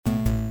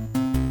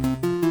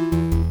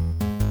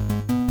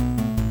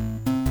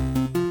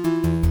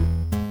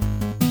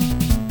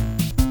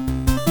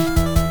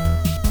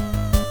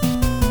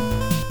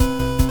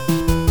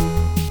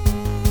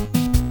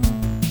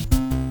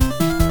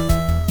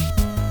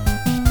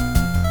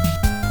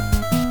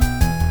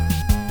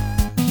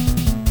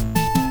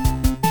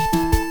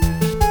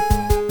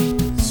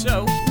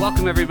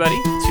Welcome, everybody,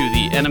 to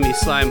the Enemy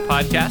Slime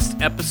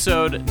Podcast,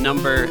 episode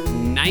number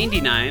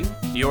 99,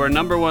 your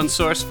number one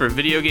source for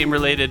video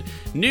game-related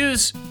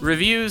news,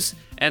 reviews,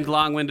 and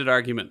long-winded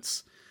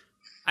arguments.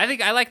 I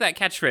think I like that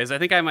catchphrase. I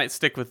think I might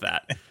stick with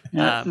that.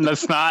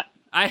 Let's not.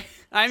 I'm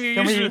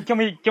your usual... Can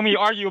we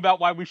argue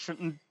about why we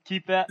shouldn't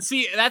keep that?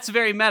 See, that's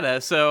very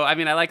meta, so, I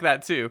mean, I like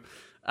that, too.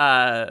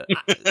 I,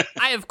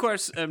 of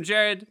course, am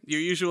Jared,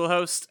 your usual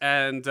host,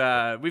 and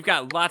we've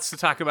got lots to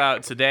talk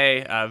about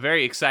today.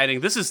 Very exciting.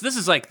 This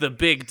is like the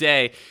big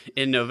day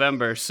in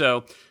November,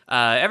 so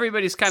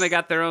everybody's kind of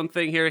got their own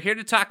thing here. Here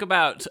to talk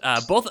about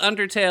both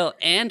Undertale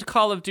and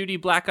Call of Duty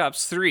Black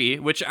Ops 3,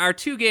 which are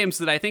two games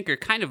that I think are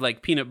kind of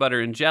like peanut butter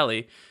and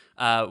jelly.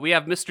 We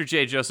have Mr.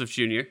 J. Joseph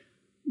Jr.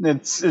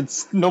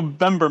 It's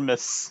November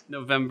Miss.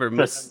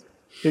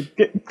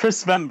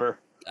 Chris Vember.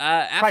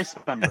 Price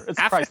Vember. It's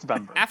Price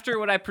Vember. After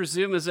what I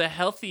presume is a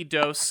healthy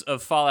dose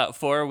of Fallout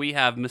 4, we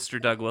have Mr.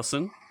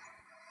 Douglason.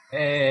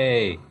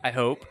 Hey. I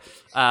hope.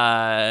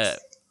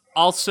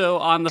 Also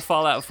on the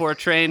Fallout 4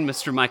 train,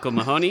 Mr. Michael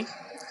Mahoney.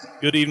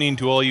 Good evening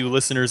to all you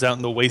listeners out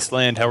in the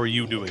wasteland. How are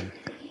you doing?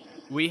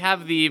 We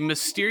have the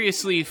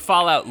mysteriously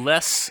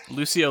Fallout-less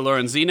Lucio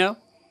Lorenzino.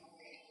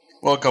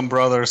 Welcome,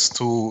 brothers,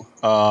 to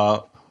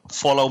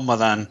Fallout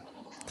Madan,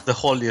 the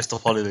holiest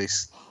of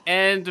holidays.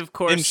 And of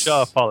course...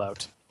 Insha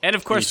Fallout. And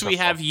of course, we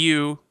have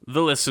you, the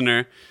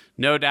listener,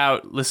 no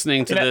doubt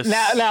listening to this.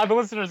 Now, the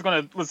listener is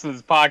going to listen to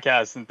this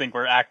podcast and think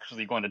we're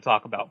actually going to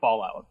talk about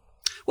Fallout.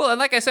 Well, and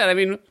like I said, I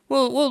mean,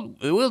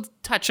 we'll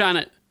touch on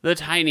it the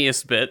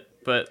tiniest bit,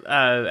 but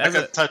I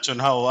can touch on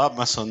how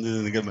Amazon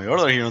didn't get my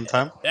order here on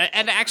time.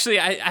 And actually,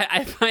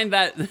 I find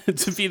that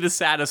to be the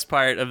saddest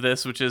part of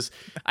this, which is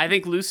I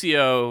think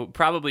Lucio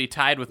probably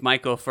tied with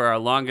Michael for our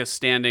longest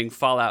standing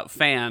Fallout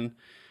fan.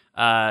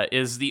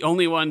 Is the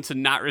only one to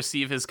not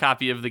receive his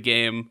copy of the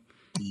game.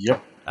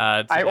 Yep.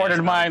 I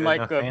ordered mine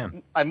like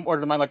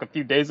a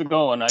few days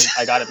ago, and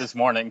I got it this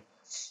morning.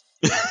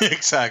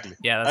 Exactly.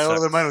 Yeah, I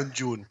ordered mine in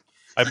June.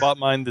 I bought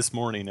mine this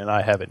morning, and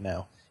I have it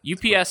now.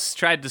 UPS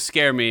tried to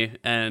scare me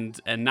and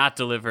not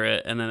deliver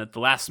it, and then at the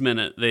last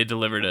minute they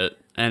delivered it,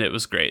 and it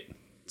was great.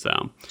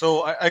 So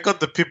I got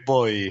the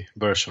Pip-Boy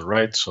version,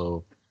 right?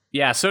 So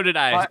yeah, so did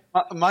I.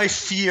 My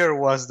fear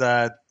was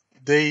that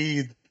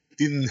they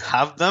didn't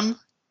have them.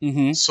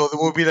 Mm-hmm. So they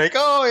will be like,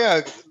 oh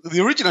yeah,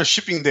 the original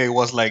shipping day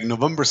was like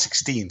November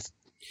 16th.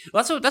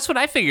 Well, that's what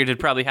I figured had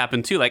probably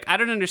happened too. Like, I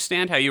don't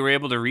understand how you were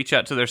able to reach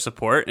out to their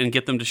support and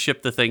get them to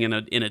ship the thing in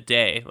a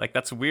day. Like,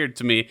 that's weird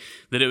to me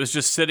that it was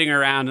just sitting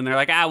around and they're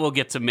like, we'll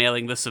get to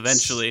mailing this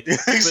eventually.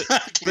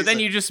 Exactly. But then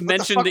you just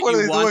mentioned that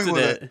you wanted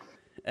it.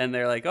 And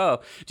they're like,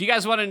 oh, do you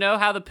guys want to know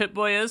how the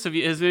Pip-Boy is?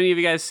 Has any of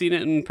you guys seen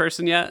it in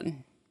person yet?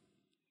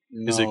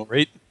 No. Is it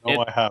great?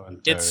 No, I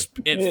haven't. Does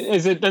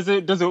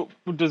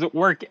it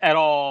work at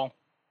all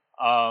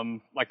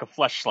like a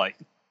fleshlight?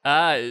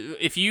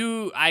 If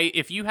you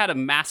had a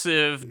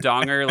massive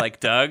donger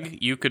like Doug,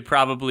 you could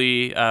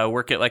probably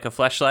work it like a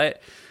fleshlight.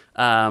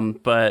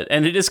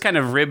 And it is kind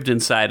of ribbed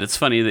inside. It's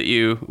funny that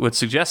you would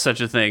suggest such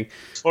a thing.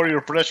 For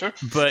your pleasure.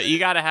 But you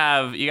gotta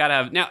have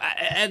now.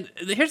 And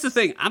here's the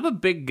thing: I'm a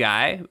big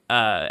guy,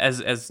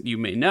 as you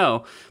may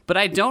know, but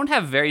I don't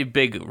have very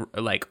big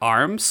like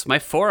arms. My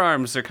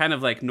forearms are kind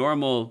of like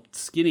normal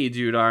skinny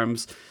dude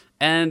arms,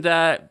 and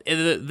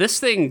this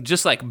thing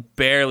just like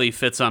barely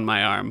fits on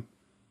my arm.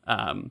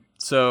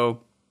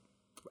 So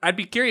I'd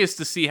be curious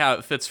to see how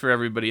it fits for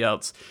everybody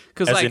else.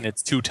 As in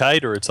it's too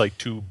tight or it's like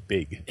too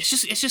big? It's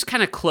just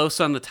kind of close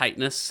on the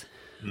tightness.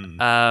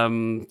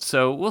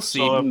 So we'll see.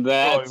 So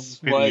that's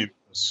what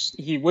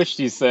he wished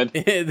he said.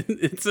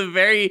 It's a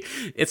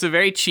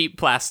very cheap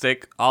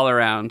plastic all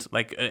around.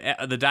 Like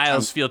the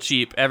dials feel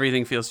cheap,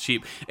 everything feels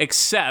cheap,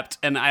 except,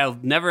 and I'll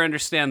never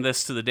understand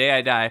this to the day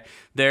I die,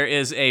 there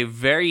is a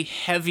very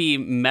heavy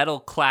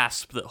metal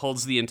clasp that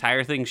holds the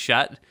entire thing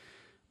shut.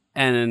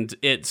 And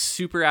it's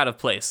super out of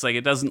place. Like,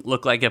 it doesn't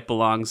look like it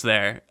belongs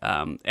there.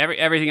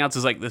 Everything else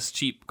is like this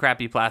cheap,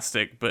 crappy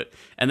plastic,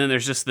 and then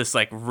there's just this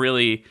like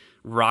really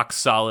rock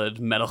solid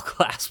metal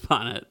clasp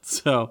on it.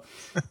 So,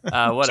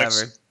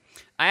 whatever.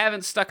 I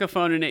haven't stuck a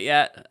phone in it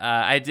yet.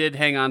 I did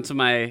hang on to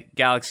my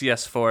Galaxy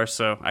S4,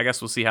 so I guess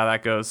we'll see how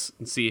that goes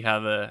and see how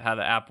the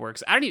app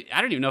works. I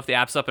don't even know if the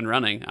app's up and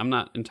running. I'm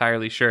not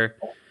entirely sure.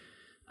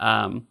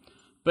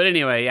 But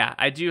anyway, yeah,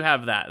 I do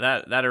have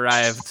that. That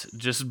arrived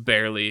just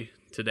barely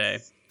today.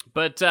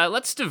 But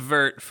let's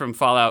divert from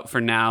Fallout for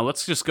now.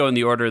 Let's just go in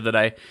the order that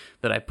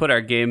I put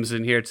our games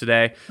in here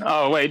today.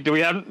 Oh wait, do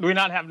we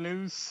not have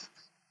news?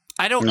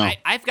 I don't. No.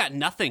 I've got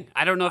nothing.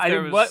 I don't know if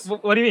there was.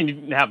 What do you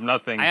mean you have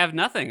nothing? I have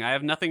nothing. I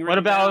have nothing. What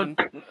about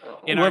down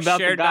in our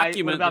shared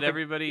document that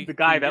everybody? The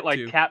guy that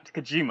like capped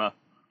Kojima.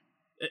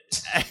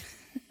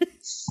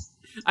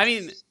 I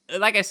mean,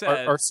 like I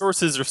said, our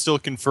sources are still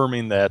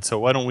confirming that. So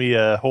why don't we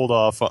hold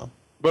off on?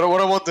 But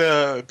what about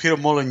the Peter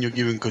Molyneux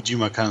giving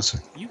Kojima cancer?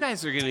 You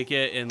guys are gonna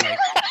get in like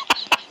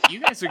you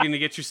guys are going to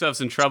get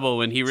yourselves in trouble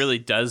when he really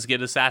does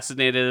get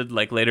assassinated,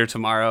 like later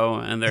tomorrow,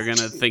 and they're going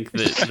to think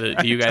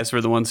that you guys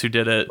were the ones who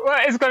did it. Well,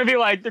 it's going to be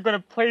like they're going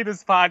to play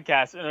this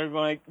podcast and they're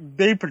going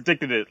they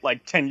predicted it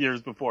like 10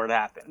 years before it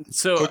happened.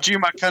 So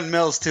Kojima can't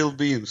melt steel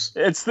beams.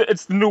 It's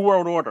the New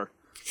World Order.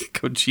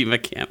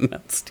 Kojima can't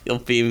melt steel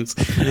beams.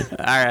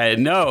 All right,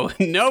 no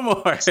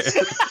more.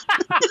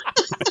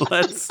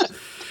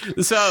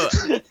 So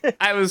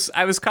I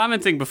was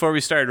commenting before we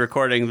started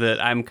recording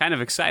that I'm kind of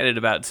excited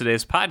about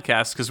today's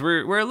podcast because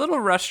we're a little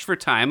rushed for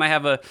time. I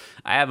have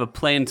a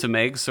plane to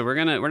make, so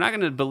we're not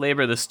gonna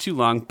belabor this too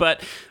long.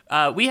 But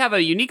we have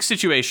a unique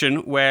situation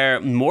where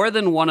more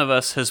than one of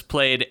us has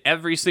played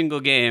every single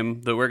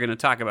game that we're going to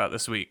talk about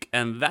this week,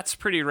 and that's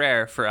pretty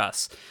rare for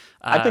us.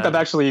 I think I've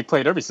actually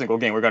played every single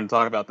game we're going to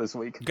talk about this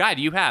week. God,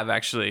 you have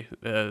actually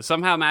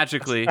somehow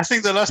magically. I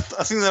think the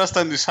last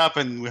time this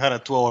happened, we had a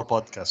 2-hour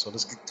podcast. So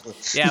let's get to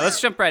it. Yeah,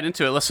 let's jump right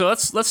into it. So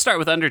let's start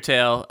with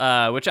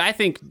Undertale, which I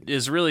think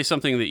is really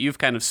something that you've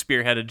kind of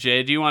spearheaded.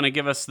 Jay, do you want to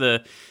give us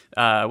the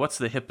what's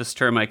the hippest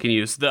term I can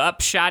use? The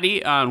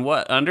upshotty on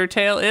what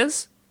Undertale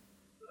is?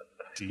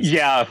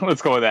 Yeah,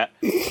 let's go with that.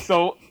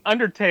 So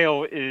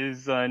Undertale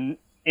is an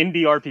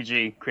indie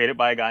RPG created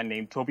by a guy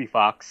named Toby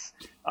Fox,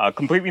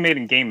 completely made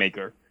in Game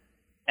Maker.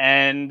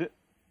 And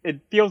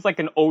it feels like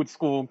an old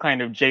school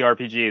kind of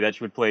JRPG that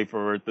you would play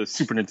for the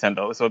Super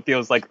Nintendo. So it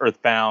feels like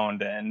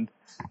Earthbound and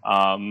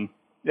a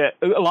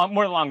lot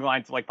more along the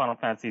lines of like Final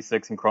Fantasy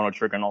VI and Chrono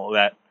Trigger and all of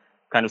that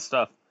kind of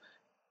stuff.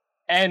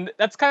 And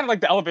that's kind of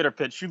like the elevator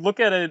pitch. You look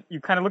at it, you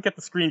kind of look at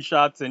the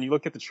screenshots and you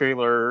look at the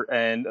trailer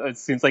and it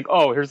seems like,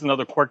 oh, here's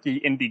another quirky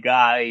indie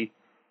guy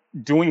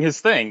doing his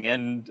thing.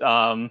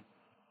 And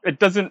it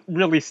doesn't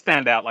really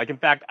stand out. Like, in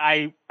fact,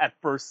 I at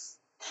first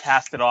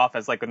passed it off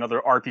as like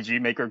another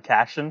RPG Maker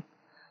cash-in.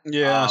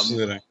 Yeah,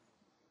 absolutely.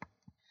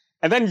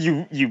 And then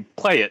you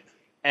play it,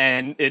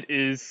 and it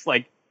is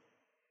like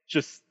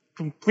just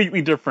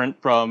completely different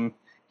from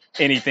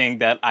anything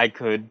that I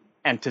could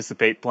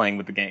anticipate playing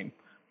with the game.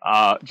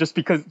 Just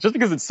because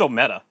it's so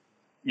meta,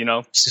 you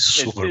know.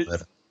 Super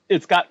meta.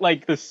 It's got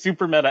like the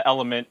super meta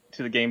element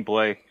to the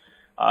gameplay.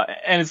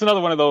 And it's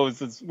another one of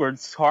those where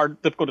it's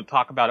difficult to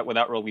talk about it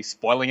without really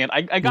spoiling it.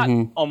 I got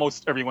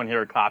almost everyone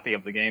here a copy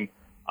of the game.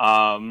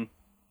 But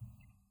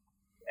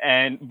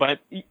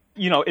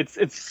you know,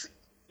 it's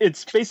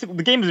basically,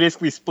 the game is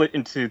basically split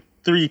into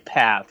 3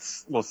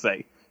 paths, we'll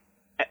say.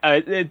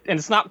 And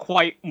it's not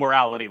quite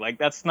morality, like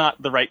that's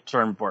not the right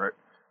term for it.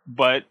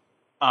 But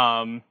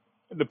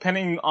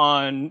depending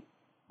on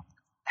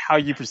how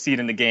you proceed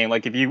in the game,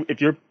 like if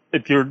you're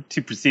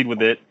to proceed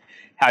with it,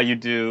 how you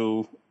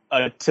do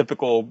a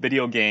typical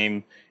video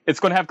game, it's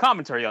going to have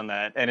commentary on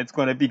that, and it's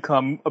going to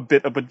become a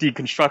bit of a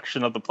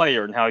deconstruction of the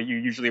player and how you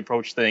usually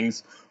approach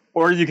things.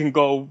 Or you can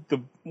go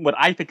what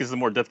I think is the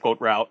more difficult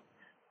route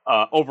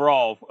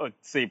overall,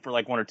 say for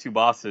like 1 or 2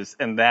 bosses,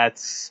 and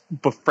that's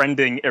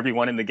befriending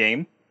everyone in the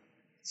game.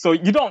 So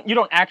you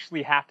don't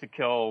actually have to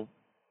kill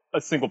a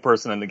single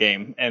person in the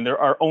game, and there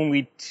are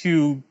only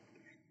two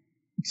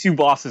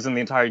bosses in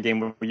the entire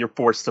game where you're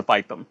forced to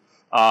fight them.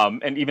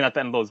 And even at the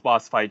end of those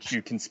boss fights,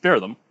 you can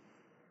spare them.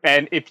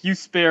 And if you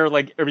spare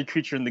like every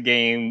creature in the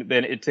game,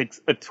 then it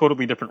takes a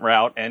totally different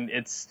route, and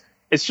it's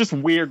just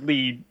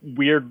weirdly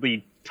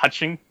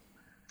touching.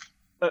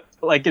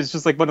 Like it's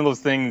just like one of those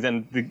things,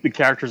 and the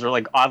characters are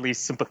like oddly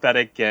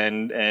sympathetic,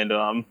 and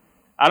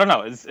I don't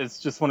know. It's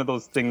just one of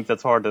those things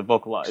that's hard to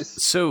vocalize.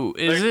 So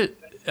is it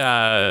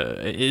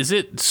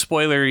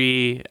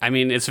spoilery? I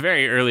mean, it's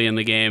very early in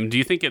the game. Do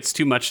you think it's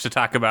too much to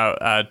talk about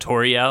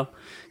Toriel?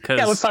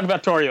 Yeah, let's talk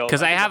about Toriel.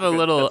 Because I have that's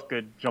a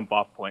good jump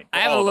off point. I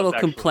have a little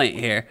complaint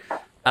here.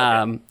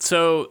 Okay.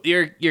 So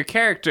your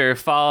character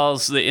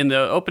falls in the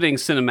opening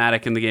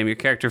cinematic in the game. Your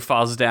character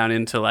falls down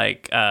into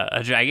like a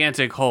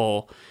gigantic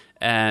hole,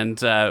 and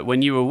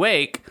when you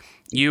awake,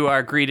 you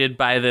are greeted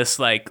by this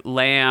like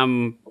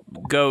lamb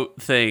goat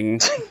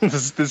thing.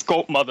 this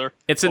goat mother.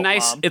 It's a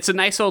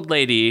nice old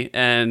lady,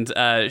 and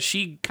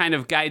she kind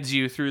of guides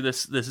you through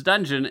this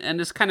dungeon, and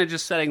is kind of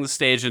just setting the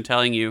stage and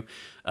telling you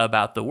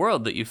about the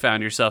world that you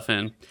found yourself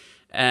in.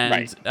 And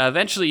right.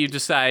 Eventually you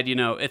decide, you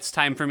know, it's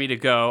time for me to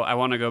go. I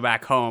want to go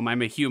back home.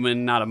 I'm a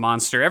human, not a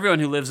monster. Everyone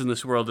who lives in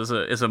this world is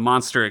a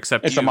monster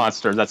except it's you. a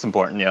monster. That's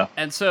important, yeah.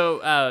 And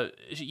so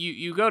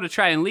you go to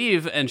try and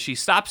leave, and she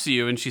stops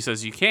you, and she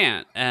says you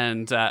can't.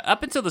 And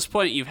up until this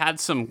point, you've had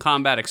some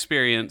combat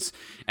experience,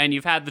 and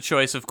you've had the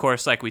choice, of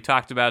course, like we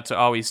talked about, to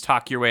always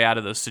talk your way out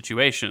of those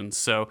situations.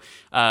 So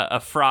a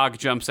frog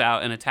jumps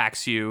out and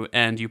attacks you,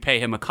 and you pay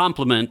him a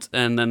compliment,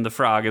 and then the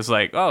frog is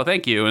like, "Oh,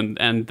 thank you,"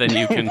 and then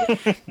you can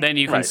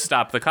you can right.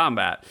 stop the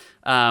combat.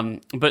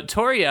 But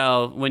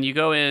Toriel, when you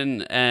go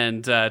in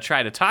and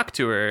try to talk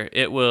to her,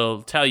 it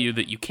will tell you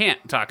that you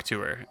can't talk to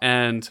her.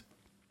 And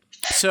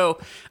So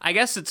I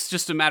guess it's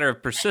just a matter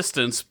of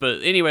persistence.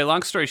 But anyway,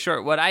 long story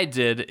short, what I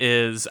did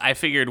is I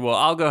figured, well,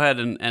 I'll go ahead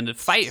and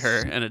fight her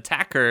and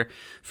attack her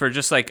for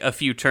just like a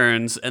few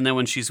turns. And then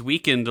when she's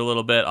weakened a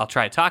little bit, I'll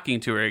try talking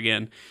to her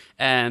again.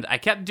 And I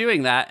kept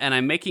doing that, and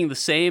I'm making the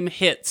same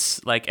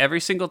hits like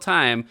every single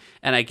time.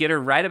 And I get her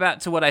right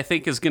about to what I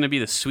think is going to be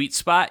the sweet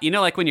spot. You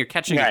know, like when you're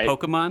catching a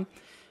Pokemon?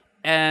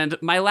 And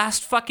my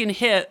last fucking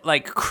hit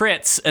like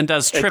crits and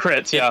does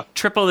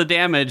triple the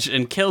damage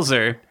and kills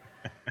her.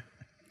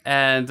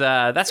 And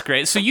that's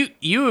great. So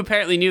you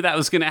apparently knew that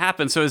was going to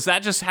happen. So is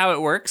that just how it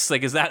works?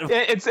 Like, is that?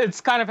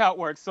 It's kind of how it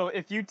works. So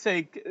if you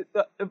take,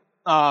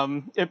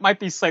 it might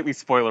be slightly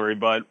spoilery,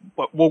 but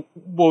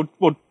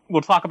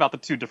we'll talk about the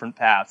two different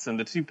paths, and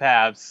the two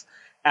paths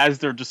as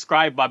they're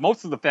described by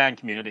most of the fan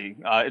community.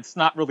 It's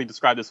not really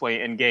described this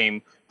way in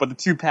game, but the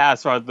two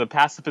paths are the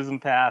pacifism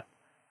path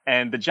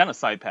and the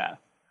genocide path.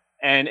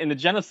 And in the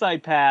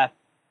genocide path,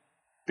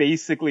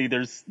 basically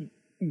there's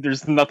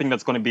nothing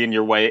that's going to be in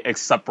your way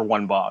except for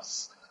one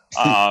boss.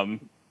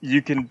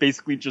 You can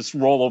basically just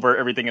roll over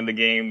everything in the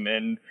game,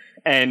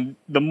 and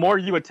the more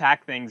you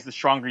attack things, the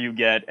stronger you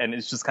get, and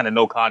it's just kind of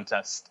no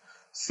contest.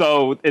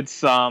 So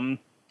it's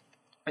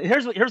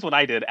here's what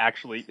I did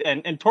actually,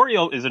 and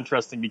Toriel is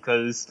interesting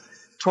because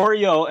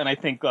Toriel and I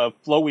think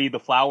Flowey the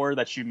flower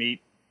that you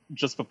meet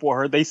just before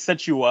her, they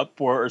set you up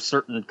for a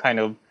certain kind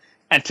of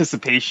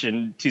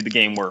anticipation to the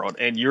game world,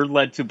 and you're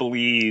led to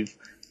believe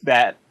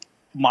that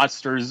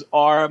monsters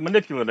are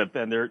manipulative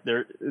and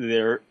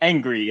they're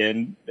angry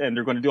and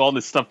they're going to do all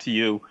this stuff to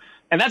you.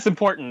 And that's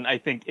important, I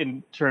think,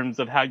 in terms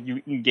of how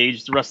you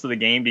engage the rest of the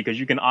game, because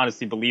you can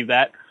honestly believe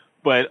that.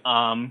 But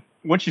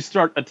once you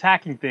start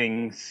attacking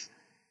things,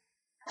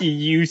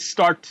 you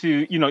start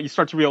to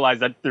realize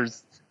that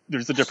there's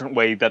a different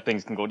way that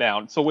things can go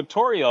down. So with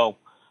Toriel,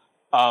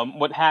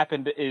 what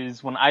happened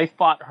is when I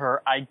fought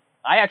her, I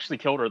actually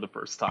killed her the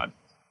first time.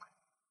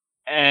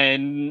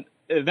 And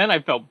then I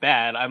felt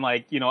bad. I'm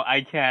like,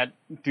 I can't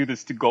do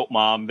this to Goat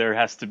Mom. There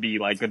has to be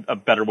like a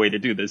better way to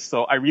do this.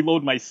 So I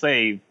reload my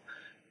save.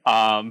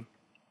 And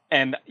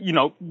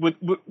with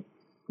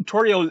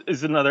Toriel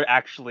is another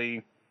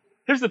actually.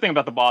 Here's the thing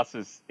about the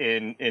bosses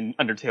in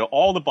Undertale.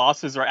 All the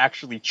bosses are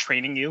actually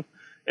training you.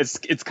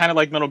 It's kind of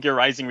like Metal Gear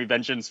Rising: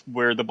 Revengeance,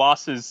 where the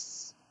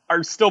bosses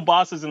are still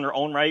bosses in their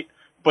own right,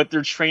 but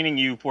they're training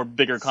you for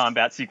bigger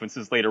combat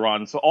sequences later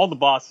on. So all the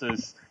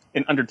bosses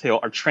in Undertale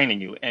are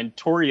training you, and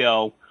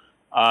Toriel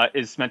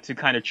is meant to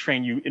kind of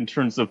train you in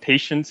terms of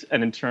patience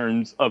and in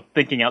terms of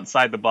thinking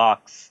outside the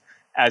box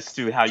as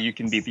to how you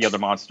can beat the other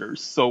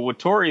monsters. So with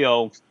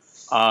Toriel,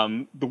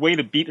 the way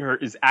to beat her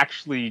is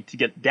actually to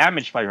get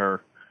damaged by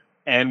her.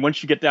 And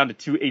once you get down to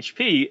 2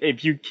 HP,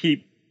 if you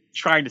keep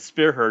trying to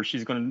spear her,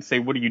 she's going to say,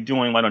 "What are you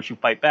doing? Why don't you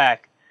fight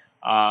back?"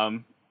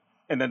 And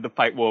then the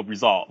fight will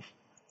resolve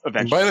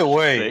eventually. By the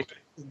way,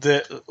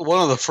 one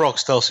of the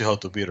frogs tells you how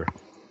to beat her.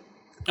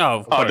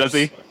 Oh, does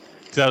he?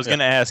 Because I was going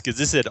to ask, is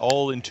this at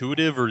all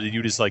intuitive, or did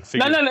you just like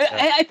figure? No.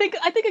 I think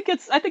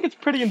it's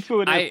pretty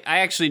intuitive. I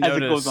actually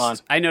noticed. It goes on.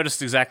 I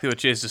noticed exactly what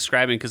Jay's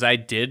describing because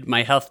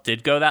my health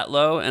did go that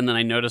low, and then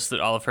I noticed that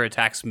all of her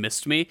attacks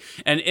missed me.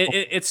 And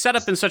it's set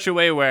up in such a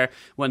way where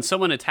when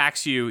someone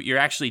attacks you, you're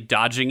actually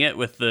dodging it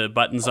with the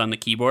buttons on the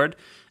keyboard.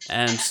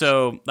 And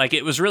so, like,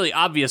 it was really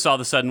obvious all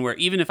of a sudden where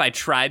even if I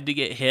tried to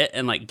get hit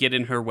and like get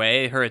in her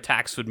way, her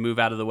attacks would move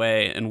out of the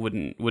way and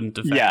wouldn't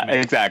affect me. Yeah,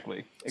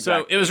 exactly.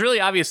 So it was really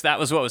obvious that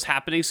was what was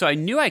happening. So I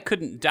knew I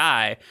couldn't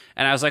die,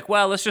 and I was like,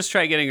 "Well, let's just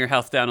try getting her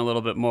health down a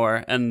little bit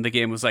more." And the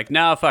game was like,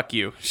 "No, fuck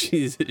you."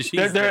 She's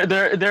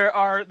there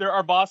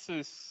are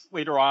bosses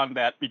later on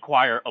that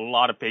require a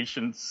lot of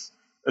patience,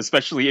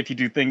 especially if you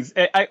do things.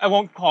 I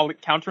won't call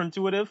it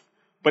counterintuitive,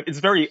 but it's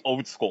very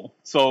old school.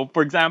 So,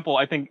 for example,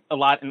 I think a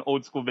lot in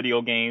old school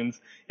video games,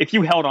 if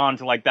you held on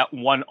to like that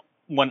one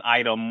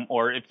item,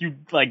 or if you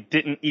like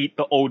didn't eat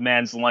the old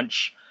man's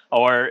lunch,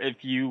 or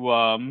if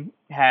you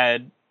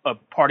had a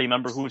party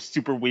member who was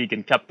super weak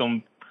and kept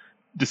them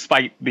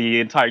despite the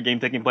entire game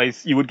taking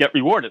place, you would get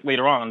rewarded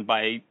later on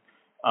by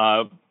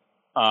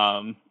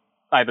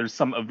either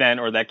some event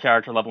or that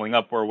character leveling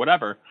up or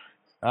whatever.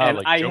 And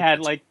like I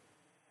had like,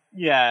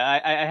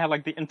 I had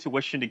like the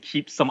intuition to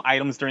keep some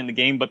items during the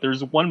game, but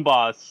there's one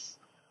boss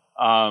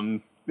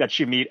that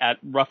you meet at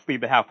roughly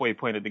the halfway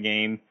point of the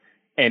game.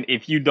 And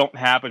if you don't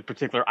have a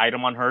particular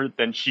item on her,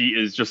 then she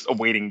is just a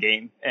waiting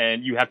game.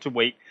 And you have to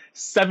wait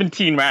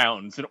 17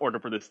 rounds in order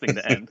for this thing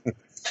to end.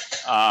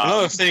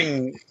 Another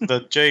thing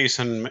that Jay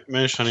isn't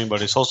mentioning,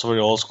 but it's also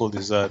very old school,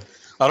 is that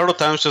a lot of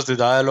times just the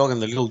dialogue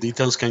and the little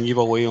details can give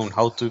away on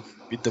how to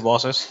beat the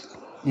bosses.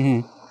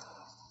 Mm-hmm.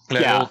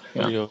 Like,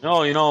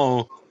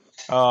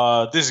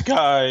 this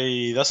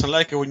guy doesn't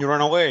like it when you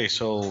run away,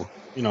 so,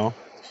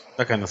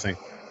 that kind of thing.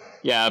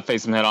 Yeah,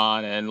 face him head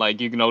on, and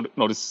like you can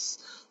notice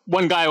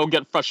one guy will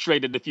get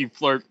frustrated if you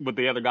flirt with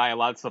the other guy, a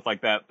lot of stuff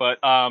like that. But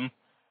I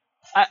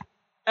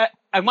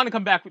want to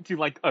come back to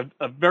like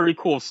a very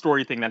cool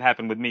story thing that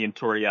happened with me and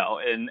Toriel,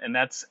 and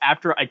that's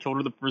after I killed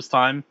her the first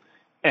time,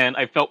 and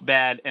I felt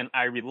bad, and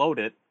I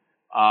reloaded.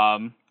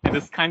 And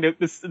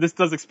this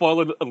does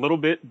spoil it a little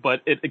bit,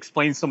 but it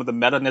explains some of the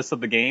meta-ness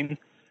of the game.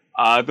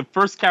 The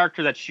first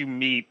character that you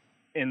meet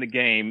in the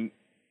game,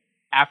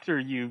 after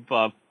you've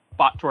fought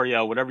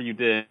Toriel, whatever you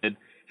did,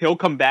 he'll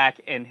come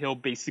back and he'll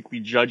basically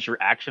judge your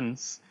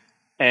actions.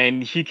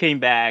 And he came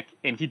back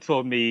and he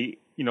told me,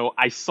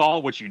 I saw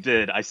what you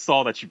did. I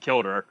saw that you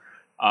killed her,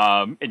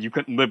 and you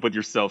couldn't live with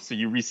yourself, so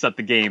you reset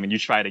the game and you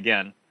tried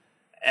again.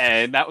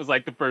 And that was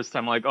like the first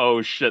time, like,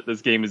 oh shit,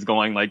 this game is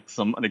going like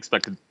some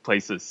unexpected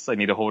places. I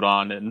need to hold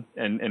on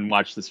and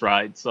watch this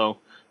ride. So,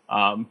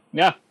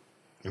 yeah.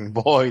 And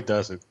boy,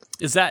 does it.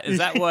 Is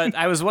that what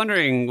I was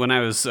wondering when I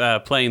was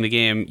playing the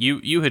game?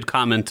 You had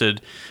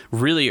commented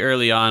really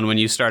early on when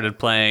you started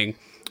playing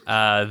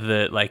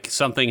that like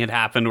something had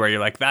happened where you're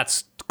like,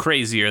 that's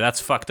crazy or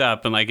that's fucked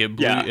up, and like it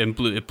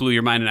blew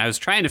your mind. And I was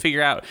trying to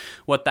figure out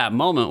what that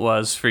moment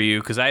was for you,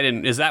 because I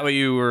didn't. Is that what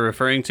you were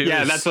referring to?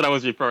 Yeah, that's what I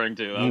was referring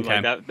to. I was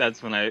like,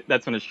 that's when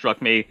it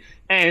struck me.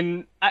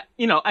 And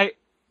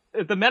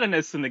the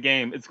meta-ness in the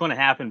game, it's going to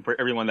happen for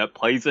everyone that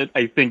plays it.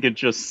 I think it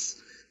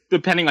just,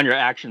 depending on your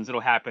actions,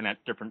 it'll happen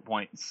at different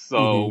points.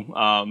 So,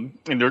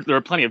 and there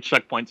are plenty of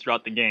checkpoints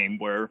throughout the game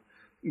where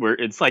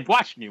it's like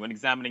watching you and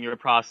examining your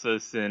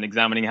process and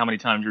examining how many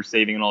times you're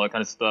saving and all that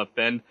kind of stuff.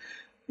 And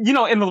in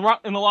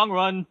the long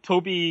run,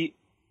 Toby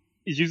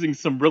is using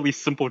some really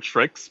simple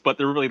tricks, but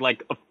they're really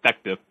like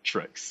effective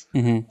tricks.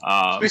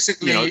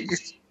 Basically,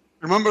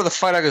 remember the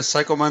fight against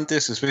Psycho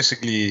Mantis is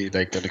basically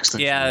like an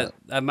extension.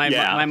 Yeah,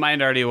 my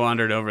mind already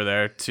wandered over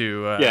there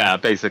to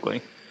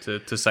basically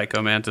to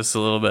Psycho Mantis a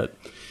little bit.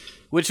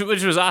 Which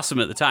was awesome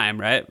at the time,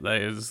 right?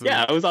 Like, it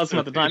was awesome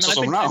at the time.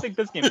 And I think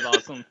this game is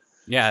awesome.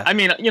 Yeah. I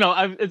mean,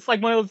 it's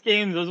like one of those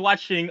games. I was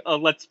watching a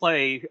Let's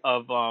Play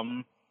of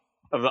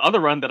the other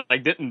run that I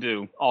didn't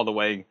do all the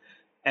way.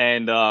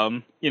 And,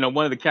 one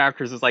of the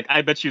characters is like,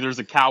 I bet you there's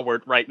a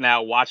coward right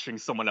now watching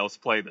someone else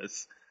play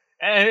this.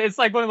 And it's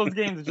like one of those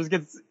games that just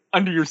gets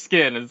under your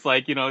skin. It's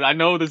like, I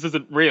know this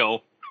isn't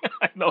real.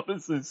 I know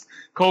this is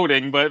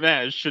coding, but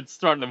man, it should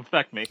start to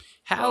affect me.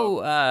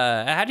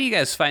 How do you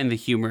guys find the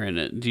humor in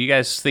it? Do you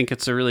guys think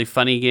it's a really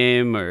funny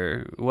game,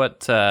 or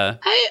what? I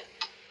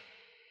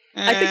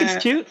think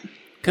it's cute.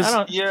 It's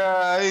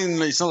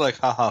not like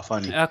haha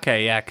funny.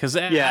 Okay, yeah, because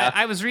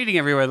I was reading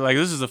everywhere like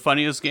this is the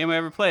funniest game I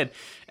ever played,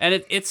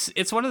 and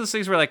it's one of those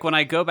things where like when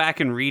I go back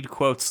and read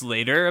quotes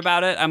later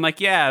about it, I'm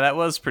like, yeah, that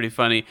was pretty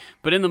funny.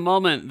 But in the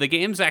moment, the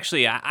game's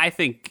actually, I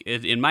think,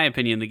 in my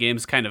opinion, the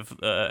game's kind of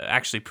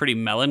actually pretty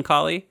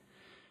melancholy.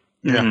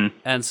 Yeah,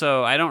 and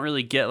so I don't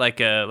really get like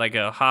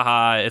a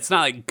haha. It's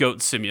not like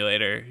Goat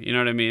Simulator, you know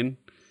what I mean?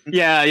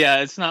 Yeah,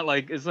 it's not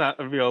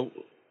a real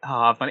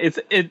fun.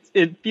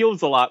 It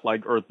feels a lot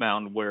like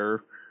Earthbound,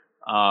 where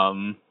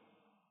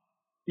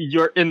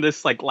you're in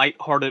this like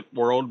lighthearted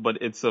world, but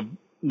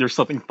there's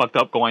something fucked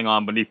up going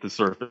on beneath the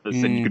surface,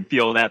 and you can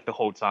feel that the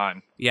whole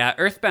time. Yeah,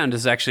 Earthbound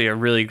is actually a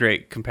really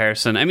great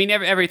comparison. I mean,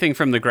 everything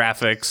from the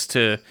graphics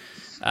to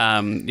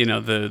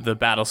the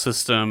battle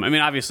system. I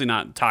mean, obviously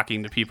not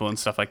talking to people and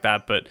stuff like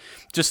that, but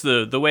just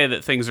the way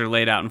that things are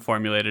laid out and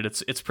formulated,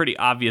 it's pretty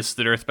obvious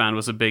that Earthbound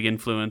was a big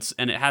influence,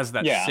 and it has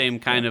that same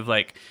kind of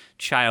like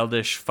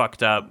childish,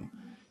 fucked up,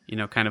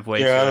 kind of way.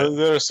 Yeah,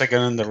 there's like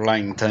an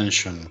underlying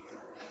tension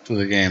to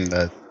the game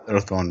that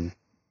Earthbound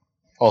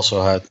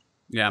also had.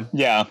 Yeah.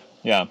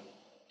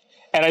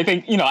 And I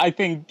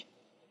think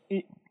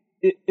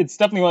it's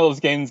definitely one of those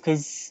games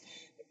because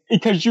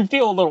you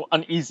feel a little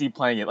uneasy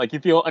playing it. Like, you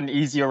feel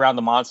uneasy around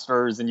the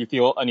monsters, and you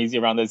feel uneasy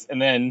around this,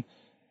 and then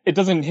it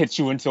doesn't hit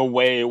you until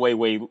way, way,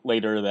 way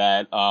later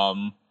that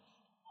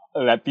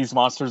that these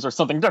monsters are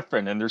something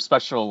different, and they're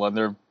special, and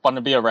they're fun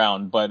to be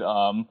around. But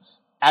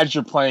as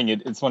you're playing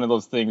it, it's one of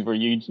those things where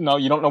you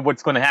don't know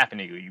what's going to happen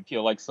to you. You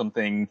feel like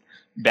something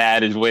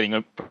bad is waiting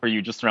up for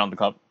you just around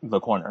the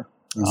corner.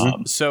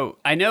 So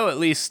I know at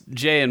least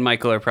Jay and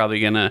Michael are probably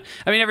gonna.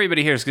 I mean,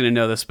 everybody here is gonna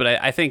know this, but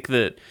I think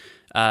that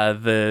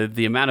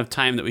the amount of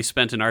time that we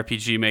spent in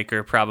RPG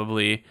Maker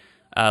probably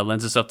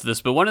lends itself to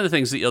this. But one of the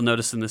things that you'll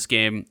notice in this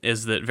game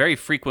is that very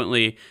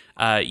frequently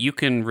you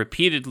can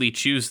repeatedly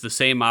choose the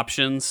same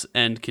options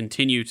and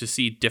continue to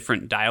see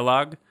different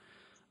dialogue,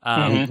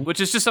 which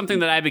is just something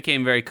that I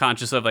became very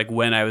conscious of, like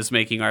when I was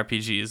making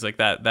RPGs, like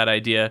that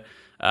idea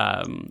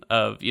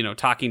of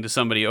talking to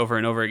somebody over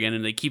and over again,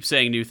 and they keep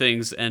saying new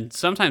things, and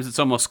sometimes it's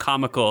almost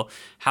comical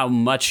how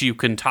much you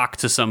can talk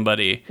to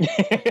somebody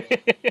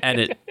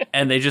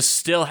and they just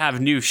still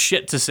have new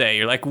shit to say.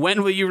 You're like,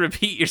 when will you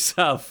repeat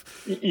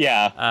yourself?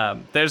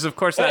 There's of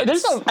course that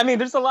there's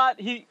a lot.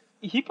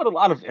 He put a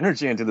lot of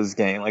energy into this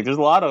game. Like, there's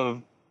a lot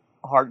of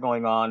heart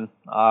going on.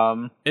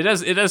 It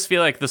does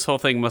feel like this whole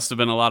thing must have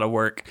been a lot of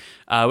work,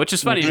 which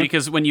is funny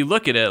because when you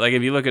look at it, like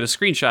if you look at a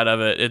screenshot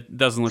of it, it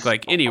doesn't look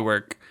like any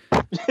work.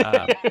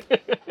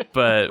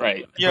 But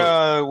right,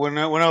 yeah. When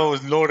I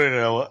was loaded,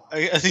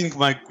 I think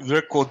my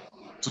direct quote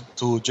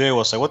to Jay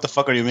was like, "What the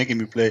fuck are you making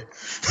me play?"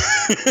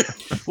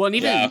 Well,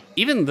 and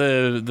even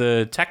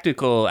the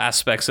technical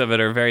aspects of it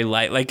are very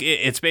light. Like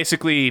it's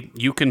basically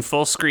you can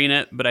full screen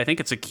it, but I think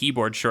it's a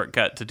keyboard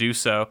shortcut to do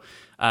so.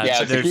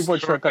 It's a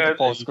keyboard shortcut to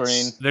full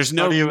screen. There's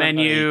no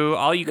menu.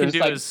 All you can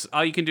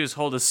do is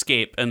hold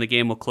escape, and the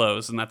game will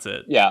close, and that's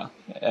it. Yeah,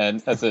 and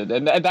that's it.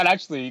 And that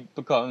actually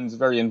becomes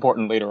very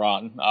important later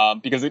on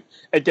because it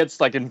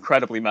gets like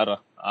incredibly meta.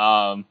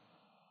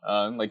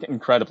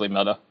 Incredibly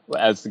meta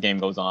as the game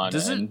goes on.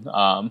 Does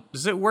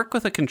it work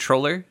with a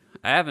controller?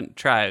 I haven't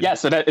tried.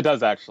 Yes, it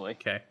does actually.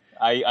 Okay.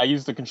 I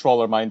used the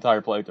controller my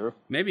entire playthrough.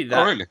 Maybe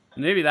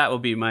that will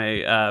be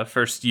my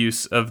first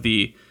use of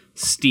the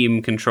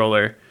Steam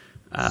controller,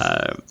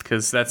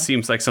 because that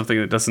seems like something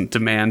that doesn't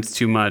demand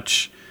too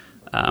much.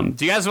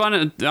 Do you guys want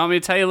me to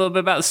tell you a little bit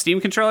about the Steam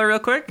controller real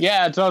quick?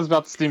 Yeah, tell us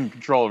about the Steam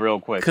controller real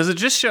quick. Because it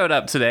just showed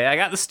up today. I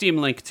got the Steam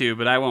link too,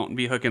 but I won't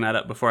be hooking that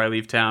up before I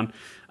leave town.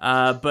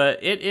 But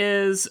it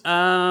is,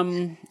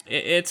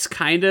 it's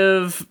kind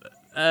of,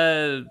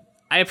 I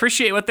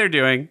appreciate what they're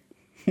doing,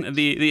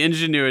 the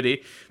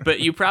ingenuity, but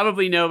you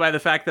probably know by the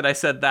fact that I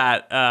said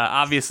that,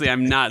 obviously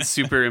I'm not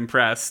super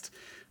impressed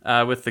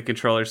with the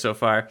controller so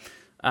far.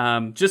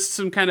 Just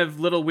some kind of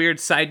little weird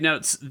side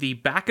notes. The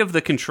back of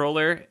the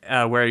controller,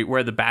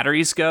 where the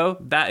batteries go,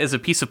 that is a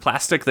piece of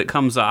plastic that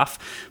comes off,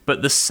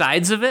 but the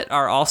sides of it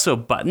are also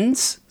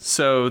buttons.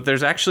 So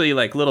there's actually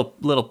like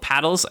little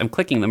paddles. I'm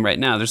clicking them right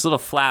now. There's little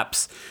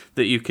flaps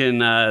that you can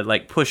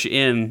like push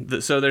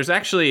in. So there's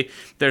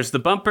the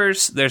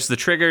bumpers, there's the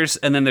triggers,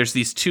 and then there's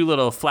these two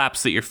little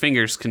flaps that your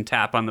fingers can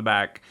tap on the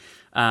back.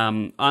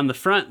 On the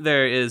front,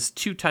 there is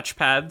two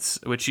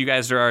touchpads, which you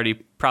guys are already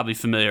probably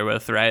familiar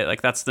with, right?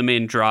 Like that's the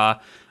main draw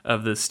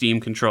of the Steam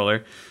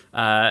controller.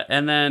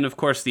 And then, of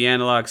course, the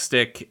analog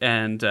stick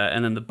and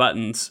then the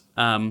buttons.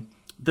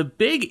 The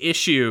big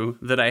issue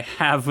that I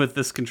have with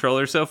this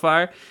controller so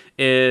far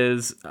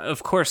is,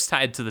 of course,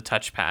 tied to the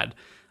touchpad.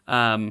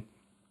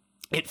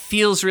 It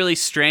feels really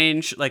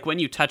strange. Like when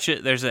you touch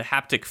it, there's a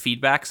haptic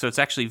feedback, so it's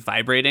actually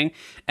vibrating,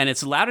 and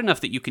it's loud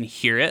enough that you can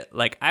hear it.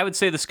 Like I would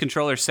say this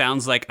controller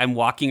sounds like I'm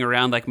walking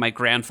around like my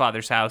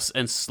grandfather's house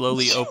and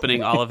slowly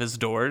opening all of his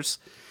doors.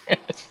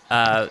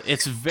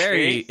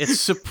 It's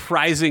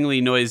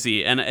surprisingly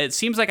noisy, and it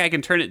seems like I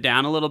can turn it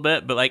down a little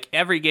bit, but like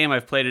every game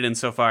I've played it in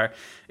so far,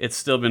 it's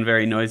still been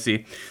very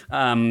noisy.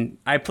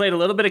 I played a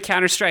little bit of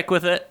Counter-Strike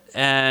with it,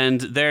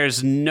 and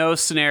there's no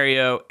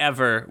scenario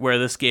ever where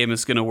this game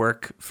is going to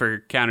work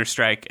for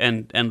Counter-Strike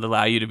and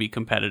allow you to be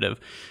competitive.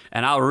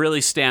 And I'll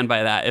really stand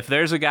by that. If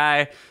there's a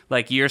guy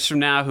like years from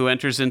now who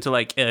enters into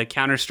like a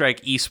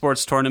Counter-Strike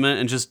esports tournament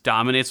and just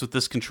dominates with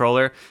this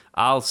controller,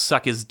 I'll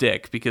suck his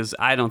dick, because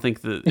I don't think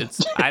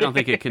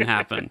it can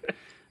happen.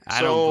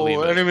 I don't believe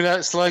it.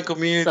 Enemy Slime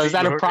community. So is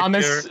that a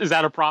promise? Is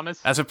that a promise?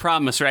 As a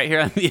promise, right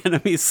here on the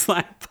Enemy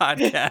Slime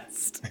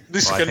podcast.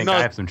 This I think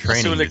I have some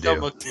training to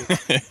do.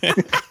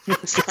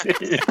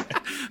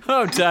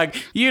 Oh, Doug,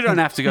 you don't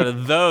have to go to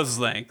those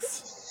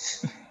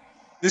lengths.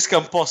 This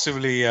can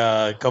possibly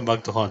come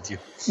back to haunt you.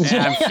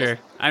 Yeah,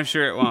 I'm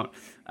sure it won't.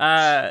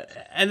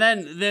 And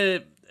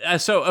then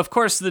so of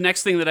course the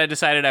next thing that I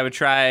decided I would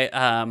try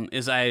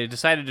is I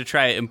decided to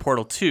try it in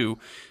Portal 2,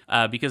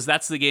 because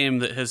that's the game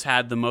that has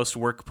had the most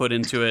work put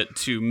into it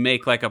to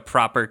make like a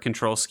proper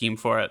control scheme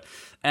for it.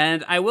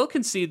 And I will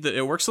concede that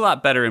it works a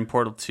lot better in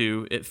Portal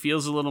 2. It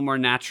feels a little more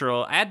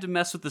natural. I had to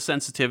mess with the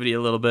sensitivity a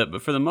little bit,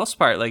 but for the most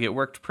part, like it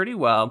worked pretty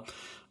well.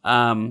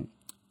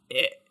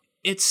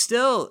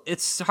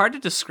 It's hard to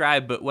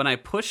describe, but when I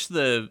push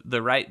the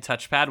right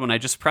touchpad, when I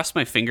just press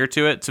my finger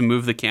to it to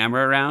move the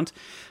camera around,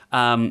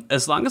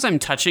 as long as I'm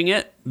touching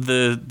it,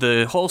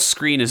 the whole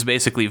screen is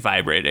basically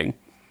vibrating.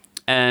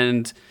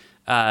 And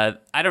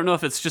I don't know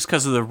if it's just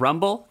because of the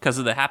rumble, because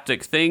of the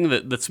haptic thing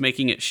that's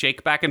making it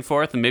shake back and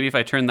forth, and maybe if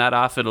I turn that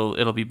off,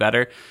 it'll be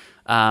better.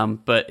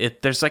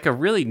 But there's like a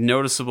really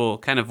noticeable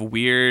kind of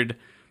weird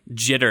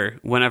jitter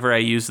whenever I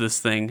use this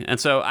thing. And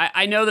so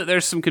I know that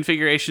there's some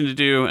configuration to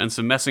do and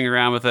some messing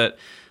around with it,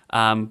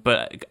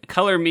 but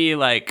color me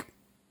like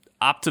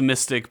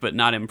optimistic but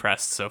not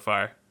impressed so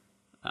far.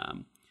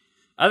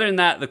 Other than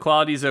that, the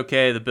quality's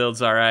okay, the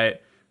build's all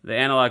right, the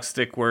analog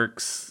stick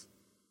works.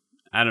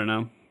 I don't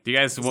know. Do you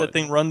guys... Does that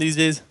thing run these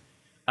days?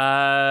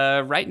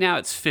 Right now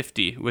it's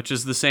 50, which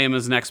is the same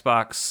as an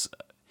Xbox.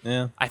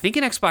 Yeah. I think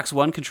an Xbox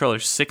One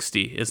controller's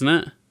 60, isn't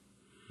it?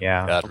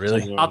 Yeah. God,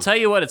 really? I'll tell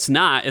you what it's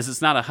not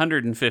not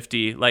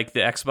 150 like the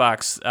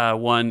Xbox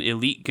One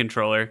Elite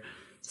controller.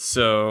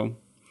 So,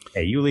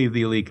 Hey, you leave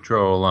the Elite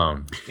controller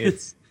alone.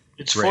 It's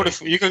great.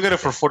 40. You can get it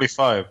for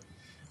 45.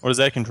 What does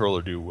that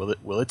controller do?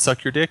 Will it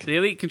suck your dick? the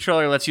Elite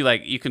controller lets you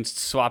you can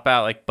swap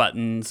out like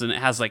buttons, and it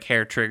has like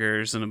hair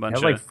triggers and a It bunch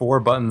has of. like 4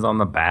 buttons on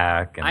the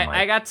back. And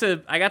I got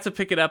to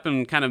pick it up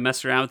and kind of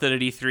mess around with it at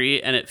E3,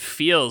 and it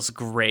feels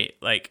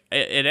great. Like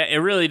it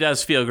really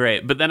does feel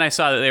great. But then I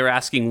saw that they were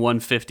asking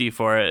 150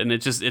 for it, and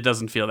it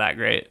doesn't feel that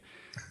great.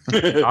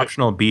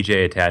 optional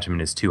BJ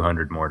attachment is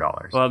 $200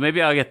 more. Well,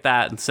 maybe I'll get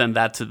that and send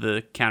that to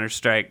the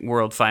Counter-Strike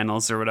World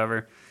Finals or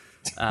whatever.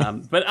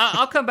 But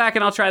I'll come back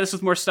and I'll try this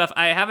with more stuff.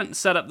 I haven't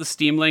set up the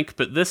Steam Link,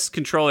 but this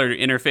controller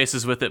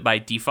interfaces with it by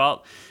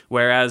default,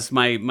 whereas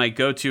my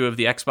go-to of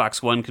the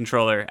Xbox One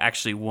controller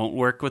actually won't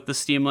work with the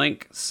Steam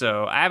Link.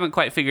 So I haven't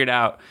quite figured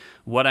out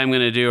what I'm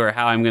going to do or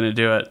how I'm going to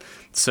do it.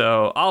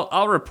 So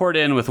I'll report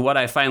in with what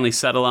I finally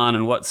settle on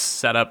and what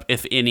setup,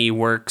 if any,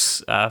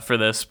 works for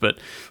this. But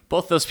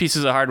both those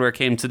pieces of hardware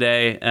came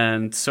today,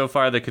 and so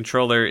far the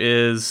controller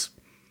is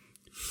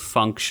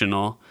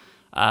functional.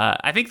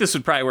 I think this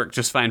would probably work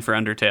just fine for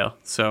Undertale,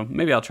 so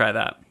maybe I'll try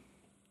that.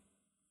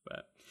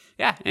 But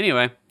yeah,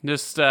 anyway,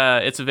 just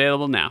it's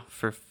available now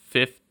for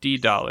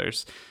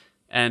 $50.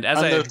 And as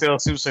Undertale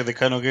seems like the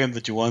kind of game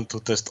that you want to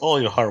test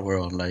all your hardware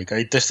on. Like,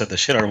 I tested the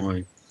shit out of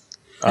my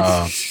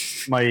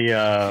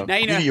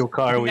video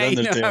card with now you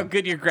Undertale. know how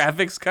good your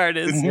graphics card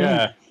is.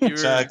 Yeah,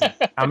 exactly.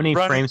 How many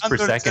Running frames per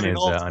second is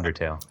Undertale.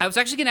 Undertale? I was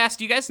actually going to ask,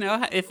 do you guys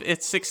know if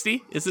it's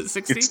 60? Is it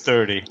 60? It's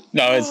 30.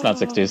 No, it's not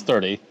 60. It's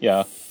 30.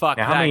 Yeah. Fuck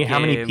Now, that how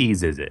many game.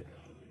 P's is it?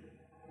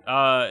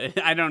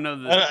 I don't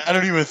know. I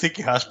don't even think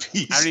it has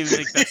peace. I don't even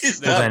think that's It's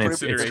there's then a it's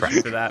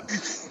consideration for that.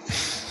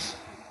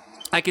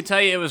 I can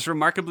tell you it was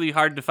remarkably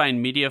hard to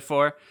find media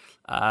for,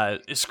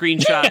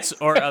 screenshots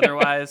or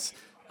otherwise.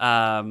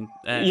 And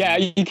Yeah,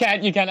 you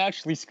can't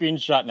actually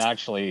screenshot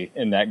naturally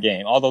in that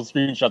game. All those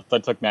screenshots I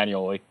took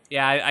manually.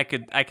 Yeah,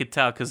 I could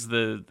tell because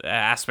the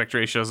aspect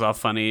ratio is all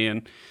funny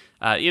and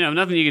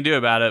nothing you can do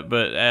about it.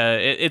 But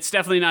it's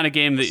definitely not a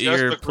game that The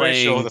you're aspect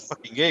ratio playing. of the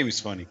fucking game is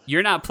funny.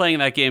 You're not playing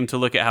that game to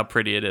look at how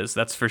pretty it is.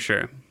 That's for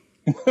sure.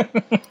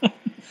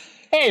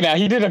 Hey, now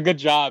he did a good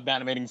job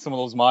animating some of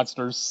those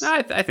monsters.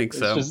 I think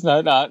so. It's just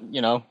not I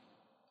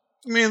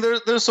mean,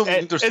 there's some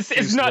interesting It's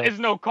things not there. it's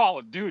no Call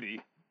of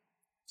Duty.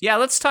 Yeah,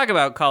 let's talk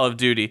about Call of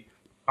Duty.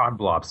 Odd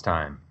Blops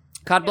time.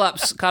 COD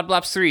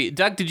Blops 3.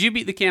 Doug, did you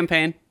beat the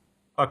campaign?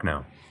 Fuck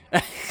no.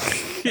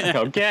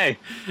 Okay.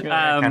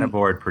 Kind of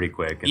bored pretty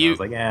quick, and I was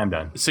like, I'm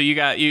done. So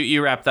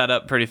you wrapped that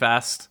up pretty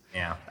fast.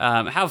 Yeah.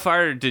 How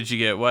far did you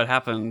get? What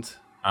happened?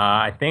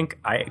 I think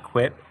I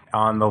quit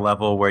on the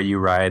level where you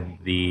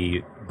ride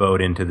the boat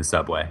into the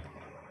subway.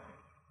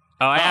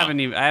 Oh, I haven't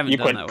You done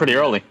quit that pretty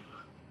one. early.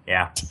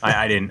 Yeah,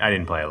 I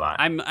didn't play a lot.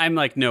 I'm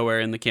like nowhere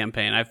in the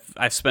campaign.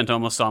 I've spent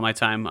almost all my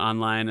time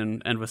online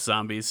and with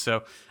zombies.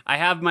 So I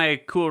have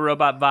my cool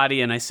robot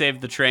body and I saved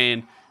the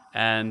train.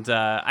 And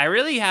I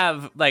really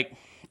have like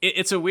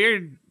it's a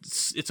weird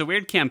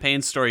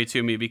campaign story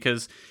to me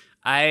because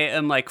I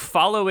am like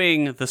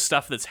following the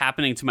stuff that's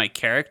happening to my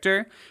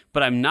character,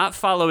 but I'm not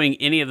following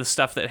any of the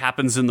stuff that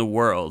happens in the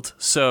world.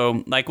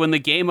 So like when the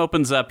game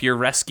opens up, you're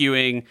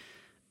rescuing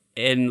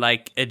in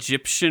like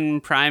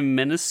Egyptian prime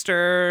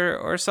minister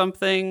or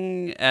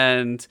something,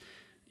 and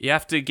you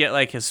have to get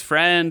like his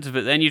friend,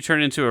 but then you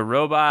turn into a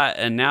robot,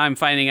 and now I'm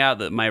finding out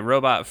that my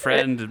robot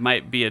friend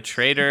might be a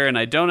traitor, and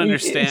I don't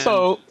understand.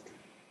 So,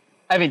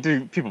 I mean,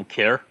 do people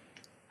care?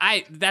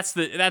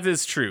 That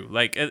is true.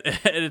 Like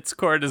at its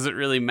core, does it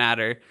really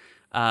matter?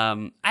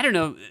 I don't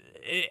know.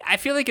 I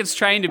feel like it's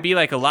trying to be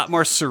like a lot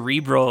more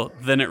cerebral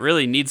than it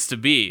really needs to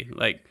be.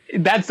 Like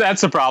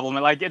That's a problem.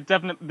 Like they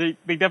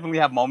definitely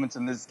have moments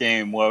in this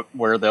game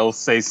where they'll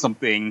say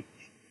something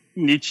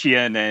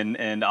Nietzschean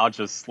and I'll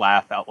just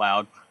laugh out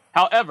loud.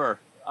 However,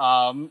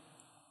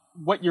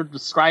 what you're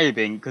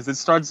describing, because it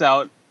starts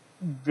out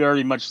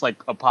very much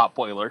like a pot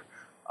boiler,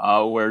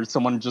 where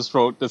someone just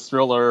wrote this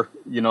thriller,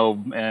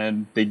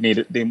 and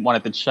they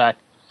wanted to check,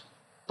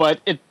 but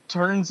it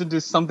turns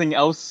into something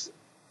else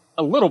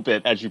a little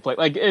bit as you play.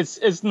 Like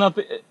it's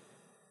nothing.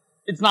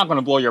 It's not going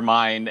to blow your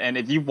mind. And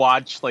if you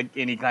watch like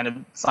any kind of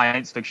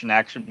science fiction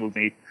action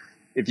movie,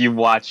 if you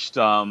watched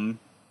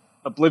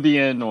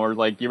Oblivion or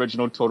like the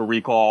original Total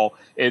Recall,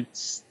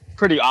 it's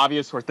pretty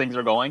obvious where things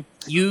are going.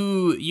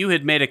 You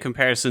had made a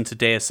comparison to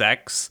Deus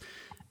Ex,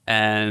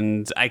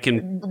 and I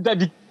can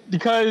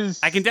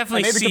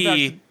definitely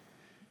see.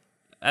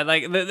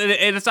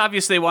 It's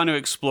obvious they want to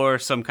explore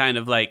some kind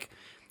of like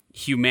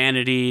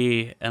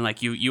humanity, and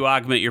like you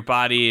augment your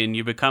body and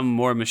you become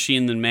more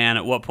machine than man.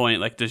 At what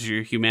point like does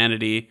your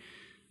humanity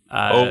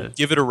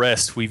give it a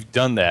rest. We've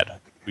done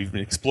that. We've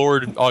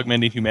explored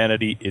augmenting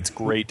humanity. It's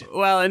great.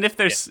 Well, and if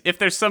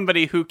there's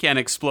somebody who can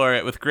explore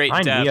it with great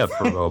Sign depth, me up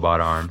for robot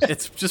arms.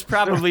 it's just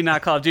probably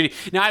not Call of Duty.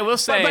 Now I will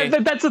say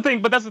but that's the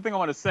thing. But that's the thing I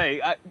want to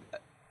say.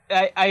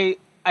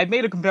 I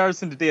made a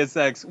comparison to Deus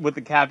Ex with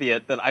the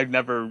caveat that I've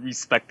never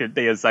respected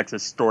Deus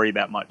Ex's story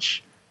that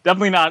much.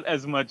 Definitely not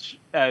as much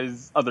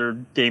as other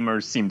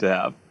gamers seem to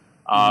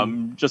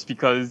have. Just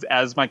because,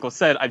 as Michael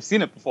said, I've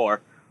seen it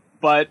before.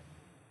 But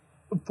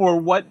for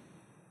what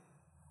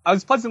I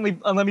was pleasantly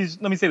let me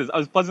say this: I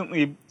was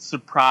pleasantly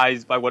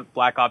surprised by what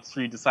Black Ops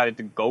 3 decided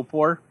to go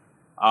for.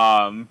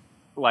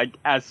 Like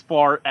as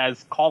far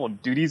as Call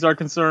of Duties are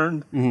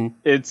concerned,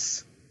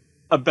 it's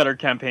a better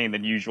campaign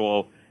than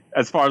usual.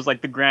 As far as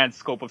like the grand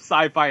scope of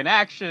sci-fi and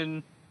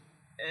action,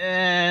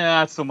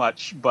 not so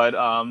much. But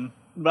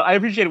I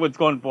appreciate what's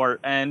going for,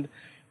 and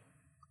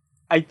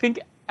I think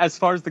as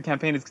far as the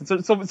campaign is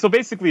concerned, so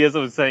basically, as I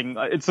was saying,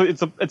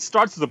 it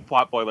starts as a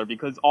plot boiler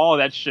because all of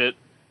that shit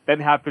that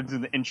happens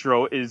in the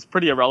intro is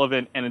pretty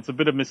irrelevant, and it's a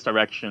bit of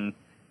misdirection.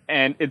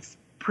 And it's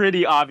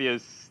pretty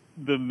obvious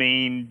the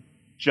main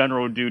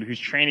general dude who's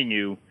training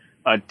you,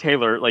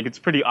 Taylor, like it's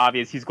pretty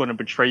obvious he's going to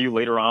betray you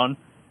later on.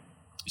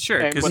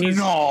 Sure,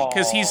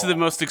 because he's the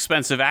most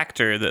expensive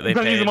actor that they paid.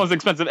 Because he's the most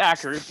expensive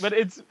actor. But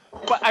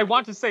I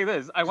want to say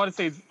this. I want to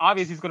say it's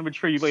obvious he's going to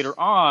betray you later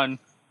on.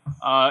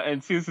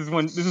 And see, this is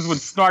when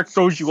Snark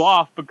throws you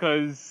off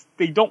because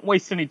they don't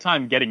waste any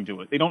time getting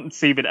to it. They don't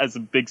save it as a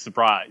big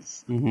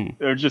surprise. Mm-hmm.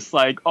 They're just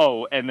like,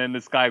 oh, and then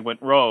this guy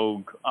went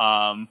rogue.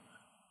 Now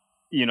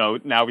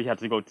we have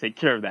to go take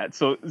care of that.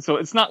 So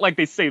it's not like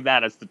they say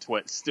that as the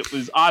twist. It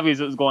was obvious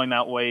it was going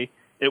that way.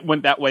 It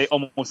went that way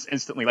almost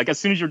instantly. Like as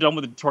soon as you're done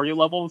with the tutorial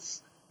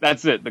levels,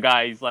 that's it. The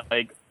guy's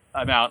like,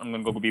 I'm out. I'm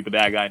gonna go be the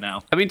bad guy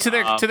now. I mean, to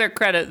their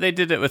credit, they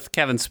did it with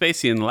Kevin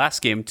Spacey in the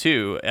last game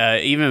too.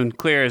 Even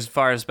clear as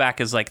far as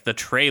back as like the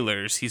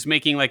trailers, he's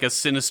making like a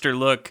sinister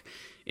look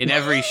in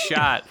every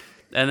shot.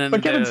 And then,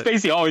 but Kevin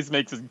Spacey always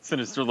makes a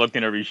sinister look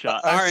in every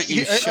shot. Aren't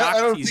you shocked?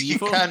 I don't he's think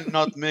evil? you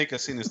cannot make a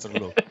sinister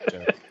look.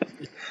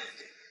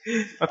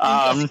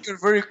 I think you're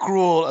very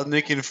cruel at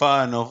making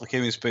fun of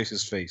Kevin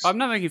Spacey's face. I'm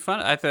not making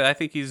fun. I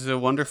think he's a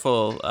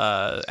wonderful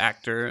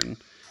actor, and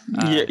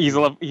yeah,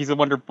 he's a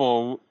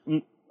wonderful,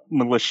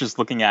 malicious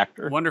looking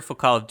actor. Wonderful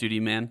Call of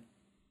Duty man.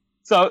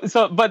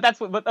 But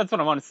that's what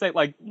I want to say.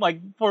 Like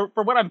for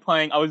what I'm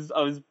playing, I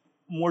was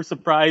more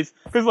surprised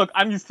because look,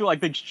 I'm used to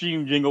like the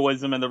extreme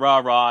jingoism and the rah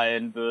rah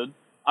and the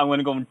I'm going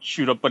to go and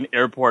shoot up an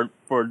airport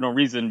for no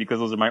reason because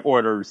those are my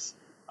orders.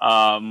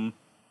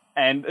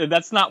 And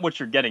that's not what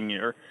you're getting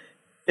here.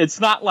 It's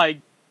not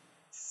like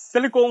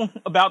cynical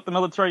about the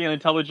military and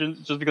intelligence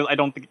just because I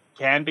don't think it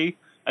can be.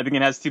 I think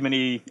it has too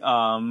many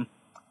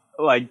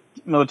like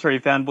military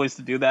fanboys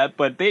to do that,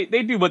 but they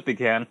do what they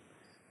can.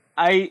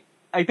 I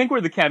think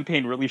where the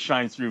campaign really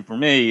shines through for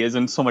me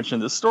isn't so much in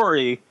the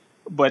story,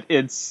 but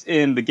it's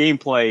in the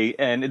gameplay,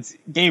 and it's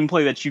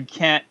gameplay that you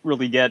can't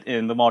really get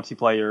in the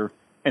multiplayer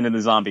and in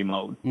the zombie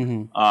mode.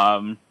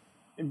 Mm-hmm.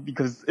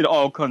 Because it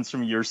all comes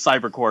from your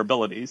cybercore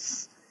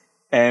abilities.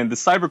 And the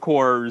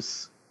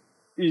cybercores,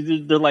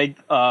 they're like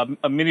a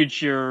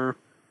miniature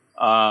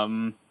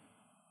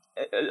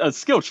a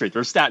skill tree.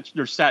 They're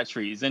stat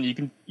trees, and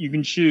you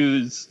can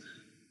choose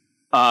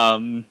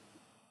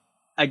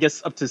I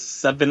guess up to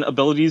 7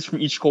 abilities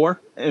from each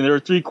core, and there are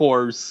 3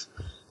 cores.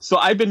 So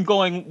I've been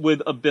going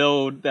with a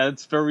build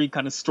that's very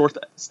kind of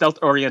stealth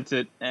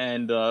oriented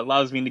and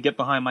allows me to get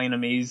behind my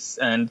enemies,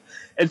 and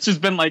it's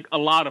just been like a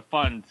lot of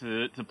fun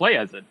to play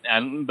as it.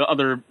 And the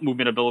other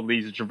movement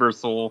abilities,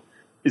 traversal,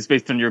 is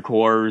based on your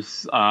cores,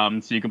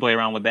 so you can play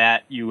around with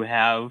that. You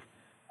have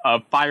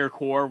a fire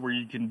core where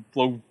you can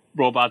blow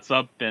robots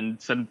up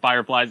and send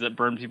fireflies that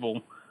burn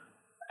people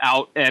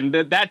out, and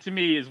that to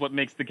me is what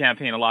makes the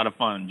campaign a lot of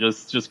fun.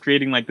 Just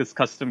creating like this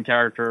custom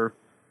character.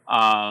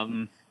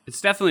 It's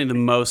definitely the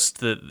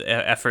most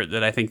effort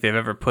that I think they've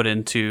ever put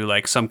into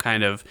like some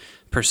kind of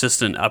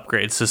persistent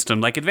upgrade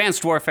system. Like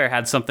Advanced Warfare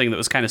had something that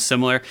was kind of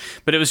similar,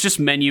 but it was just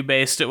menu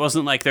based. It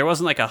wasn't like there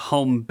wasn't like a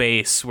home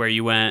base where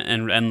you went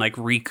and like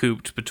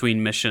recouped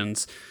between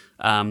missions.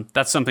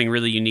 That's something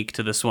really unique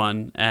to this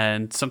one,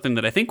 and something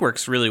that I think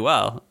works really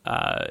well.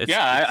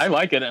 I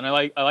like it, and I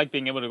like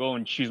being able to go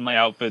and choose my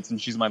outfits and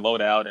choose my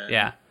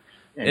loadout.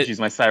 And choose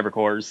my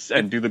cybercores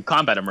and do the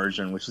combat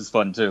immersion, which is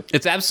fun too.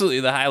 It's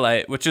absolutely the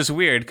highlight, which is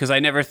weird because I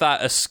never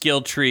thought a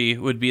skill tree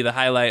would be the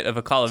highlight of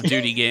a Call of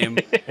Duty game,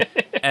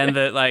 and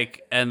that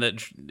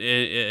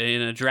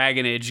in a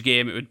Dragon Age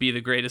game it would be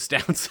the greatest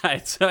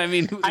downside. So I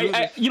mean, who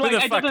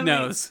the fuck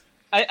knows?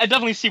 I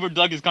definitely see where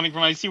Doug is coming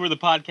from. I see where the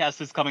podcast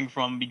is coming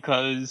from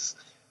because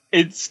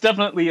it's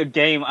definitely a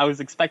game I was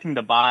expecting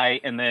to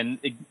buy and then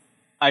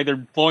either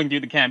blowing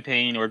through the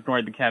campaign or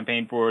ignoring the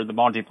campaign for the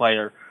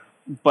multiplayer.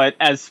 But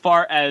as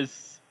far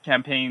as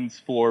campaigns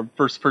for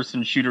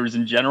first-person shooters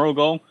in general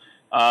go,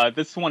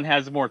 this one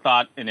has more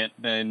thought in it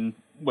than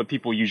what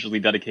people usually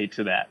dedicate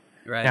to that.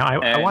 Right. Now,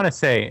 I want to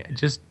say,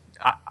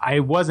 I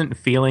wasn't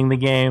feeling the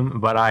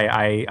game, but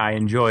I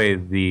enjoy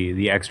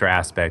the extra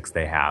aspects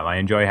they have. I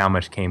enjoy how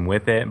much came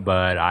with it,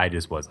 but I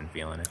just wasn't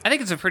feeling it. I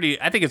think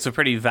it's a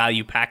pretty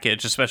value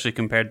package, especially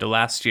compared to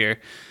last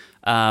year.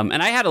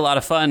 And I had a lot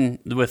of fun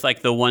with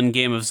like the one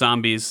game of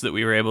zombies that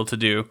we were able to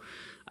do.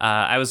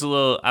 I was a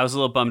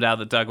little bummed out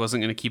that Doug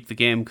wasn't going to keep the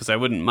game because I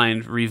wouldn't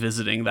mind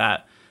revisiting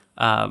that.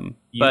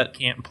 But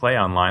can't play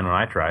online when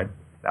I tried.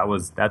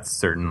 That's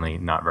certainly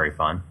not very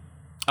fun.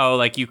 Oh,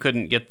 like you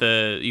couldn't get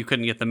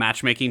the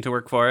matchmaking to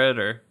work for it,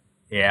 or?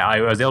 Yeah,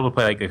 I was able to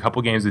play like a couple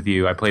games with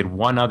you. I played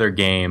one other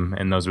game,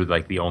 and those were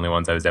like the only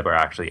ones I was ever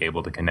actually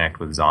able to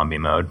connect with zombie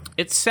mode.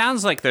 It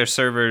sounds like their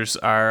servers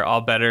are all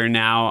better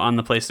now on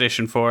the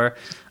PlayStation 4.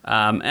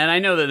 And I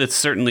know that it's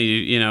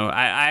certainly,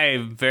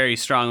 I very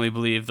strongly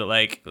believe that,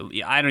 like,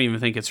 I don't even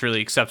think it's really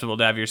acceptable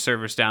to have your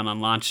servers down on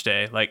launch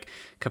day. Like,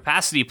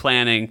 capacity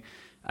planning,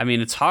 I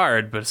mean, it's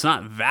hard, but it's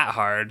not that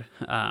hard.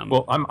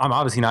 Well, I'm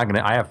obviously not going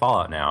to... I have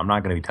Fallout now. I'm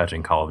not going to be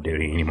touching Call of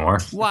Duty anymore.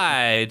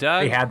 Why,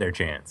 Doug? They had their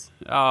chance.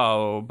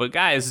 Oh, but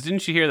guys,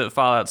 didn't you hear that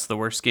Fallout's the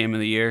worst game of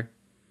the year?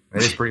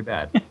 It is pretty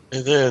bad.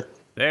 It did.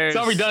 There's,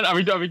 So are we done? Are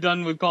we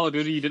done with Call of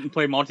Duty? You didn't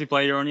play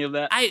multiplayer or any of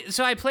that?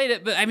 I played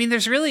it, but I mean,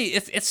 there's really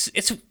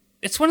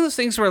it's one of those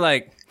things where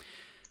like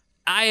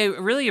I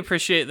really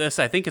appreciate this.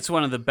 I think it's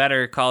one of the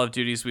better Call of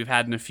Duties we've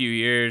had in a few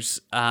years.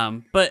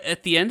 But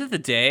at the end of the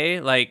day,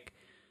 like.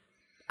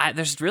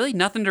 There's really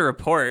nothing to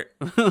report.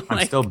 Like,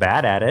 I'm still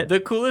bad at it. The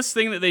coolest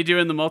thing that they do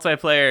in the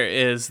multiplayer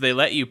is they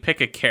let you pick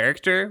a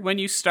character when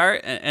you start,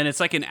 and it's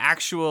like an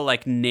actual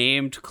like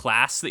named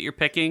class that you're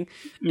picking,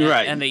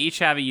 Right? And they each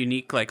have a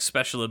unique like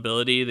special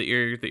ability that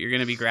you're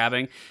going to be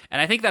grabbing.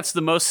 And I think that's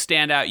the most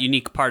standout,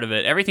 unique part of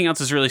it. Everything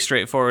else is really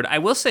straightforward. I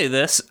will say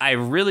this: I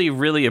really,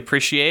 really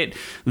appreciate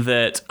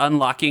that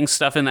unlocking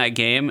stuff in that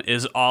game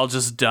is all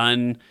just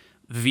done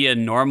via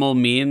normal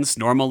means,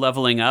 normal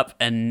leveling up,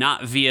 and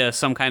not via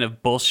some kind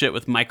of bullshit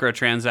with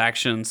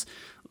microtransactions,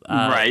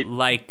 Right.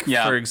 like,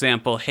 Yeah. for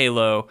example,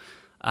 Halo.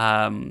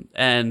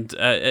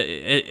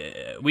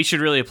 We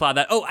should really applaud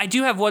that. Oh, I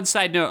do have one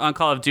side note on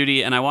Call of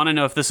Duty, and I want to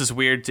know if this is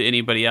weird to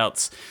anybody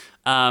else.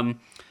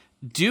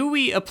 Do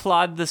we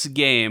applaud this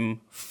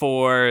game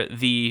for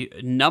the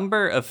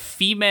number of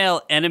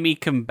female enemy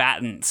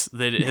combatants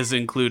that it has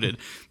included?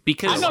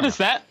 I noticed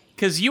that.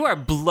 Because you are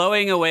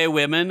blowing away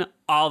women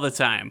all the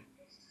time.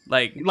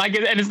 Like, And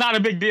it's not a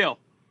big deal.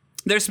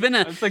 there's been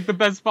a It's like the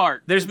best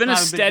part. there's been a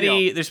It's not big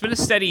deal.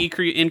 steady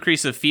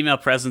increase of female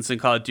presence in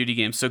Call of Duty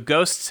games. So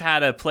Ghosts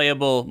had a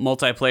playable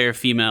multiplayer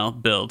female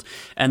build,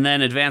 and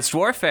then Advanced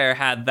Warfare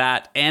had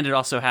that, and it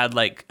also had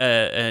like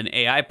an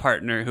AI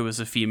partner who was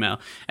a female.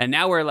 And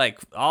now we're like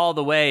all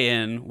the way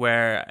in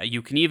where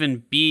you can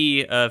even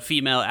be a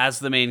female as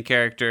the main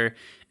character,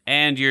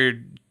 and you're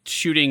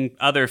shooting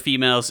other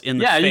females in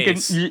the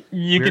face.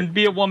 You can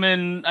be a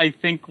woman. I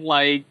think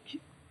like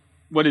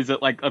what is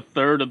it, like a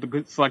third of the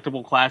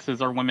selectable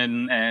classes are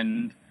women,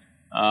 and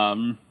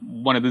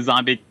one of the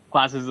zombie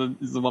classes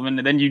is a woman,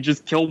 and then you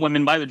just kill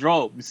women by the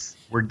droves.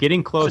 We're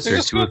getting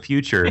closer to a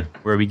future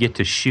where we get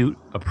to shoot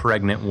a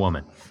pregnant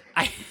woman.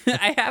 I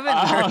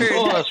haven't heard.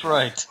 Oh, that's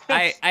right.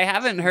 I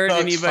haven't heard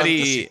That's anybody.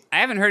 fantasy. I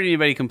haven't heard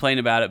anybody complain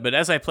about it. But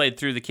as I played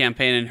through the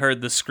campaign and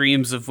heard the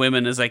screams of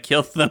women as I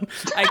killed them,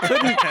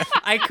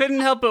 I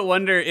couldn't help but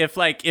wonder if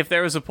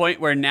there was a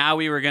point where now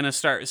we were going to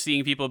start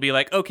seeing people be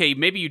like, okay,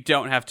 maybe you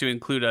don't have to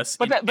include us.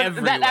 But in that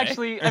every that way.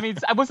 actually, I mean,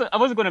 I wasn't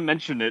going to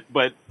mention it,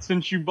 but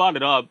since you brought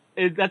it up,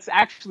 that's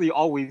actually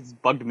always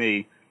bugged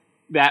me.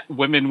 That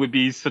women would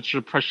be such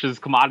a precious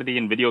commodity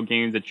in video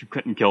games that you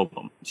couldn't kill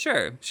them.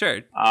 Sure.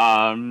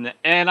 And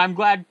I'm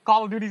glad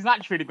Call of Duty's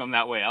not treating them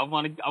that way. I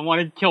want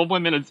to kill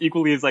women as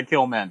equally as I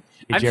kill men.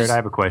 Hey, Jared, I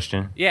have a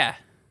question. Yeah.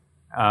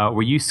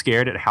 Were you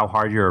scared at how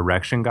hard your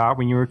erection got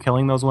when you were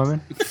killing those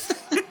women?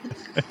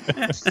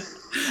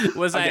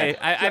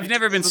 I've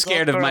never been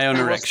scared of my own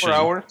erection. For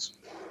hours.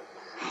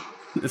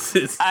 This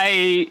is-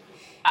 I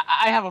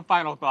have a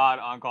final thought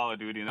on Call of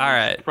Duty. And All then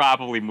right. we should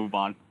probably move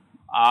on.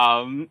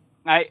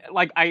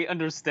 I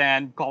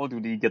understand Call of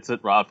Duty gets it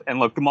rough, and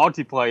look, the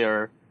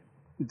multiplayer,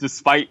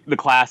 despite the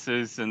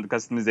classes and the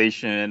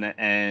customization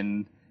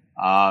and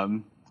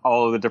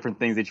all of the different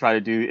things they try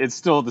to do, it's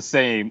still the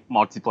same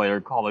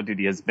multiplayer Call of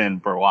Duty has been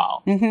for a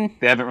while. Mm-hmm.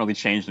 They haven't really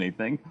changed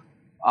anything.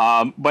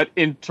 But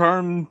in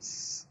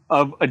terms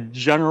of a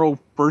general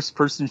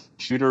first-person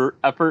shooter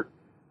effort,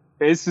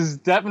 this is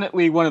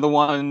definitely one of the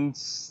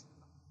ones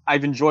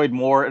I've enjoyed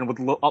more and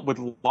with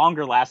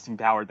longer lasting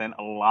power than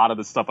a lot of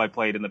the stuff I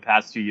played in the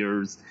past 2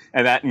 years.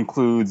 And that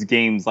includes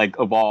games like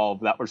Evolve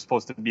that were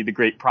supposed to be the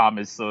great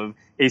promise of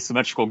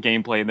asymmetrical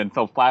gameplay and then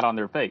fell flat on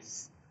their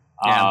face.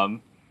 Yeah.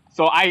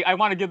 So I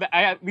want to give that,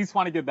 I at least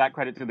want to give that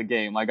credit to the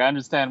game. Like, I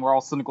understand we're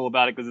all cynical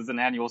about it because it's an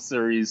annual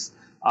series,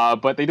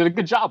 but they did a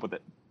good job with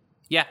it.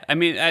 Yeah, I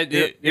mean,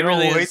 it You know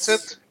really who is. hates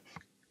it?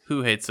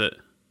 Who hates it?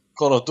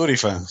 Call of Duty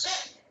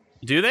fans.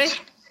 Do they?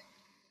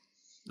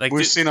 Like,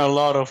 We've seen a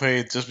lot of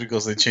hate just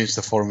because they changed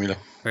the formula.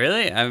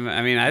 really?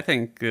 I mean, I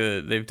think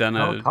they've done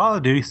a. Call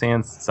of Duty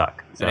fans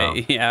suck. So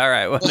Yeah, all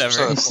right,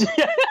 whatever.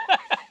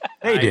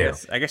 they do.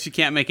 I guess you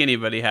can't make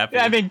anybody happy.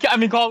 Yeah, I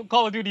mean,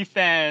 Call of Duty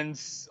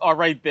fans are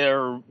right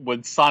there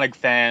with Sonic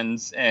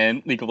fans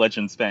and League of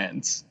Legends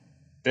fans.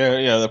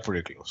 They're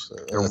pretty close.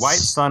 They're white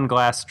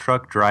sunglass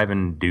truck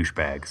driving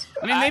douchebags.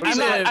 I mean, maybe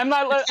I'm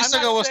not It's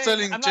like I was saying-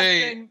 telling I'm not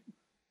Jay- saying-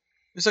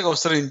 It's like I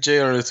was telling Jay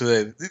earlier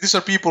today. These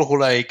are people who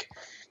like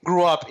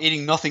grew up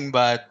eating nothing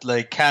but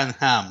like canned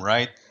ham,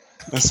 right?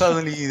 And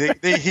suddenly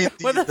they hit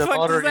what the fuck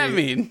lottery. does that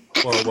mean?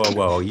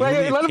 Whoa. You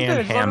Wait, leave let him canned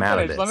finish. ham out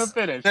of Let him this.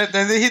 finish.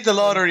 Then they hit the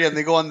lottery and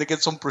they go and they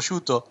get some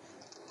prosciutto,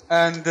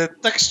 and the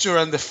texture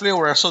and the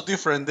flavor are so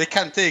different they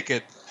can't take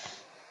it,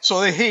 so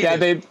they hate Yeah,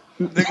 it.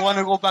 They want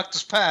to go back to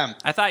spam.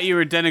 I thought you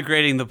were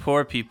denigrating the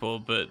poor people,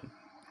 but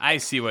I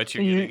see what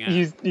you're getting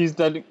at. He's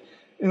done.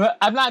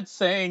 I'm not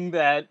saying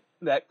that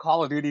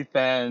Call of Duty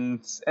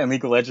fans and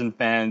League of Legends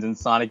fans and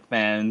Sonic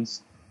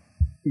fans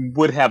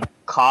would have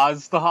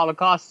caused the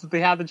Holocaust if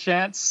they had the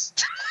chance.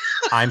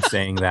 I'm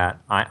saying that.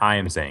 I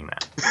am saying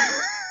that.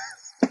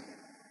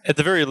 At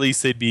the very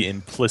least, they'd be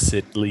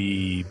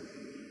implicitly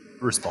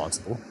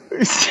responsible.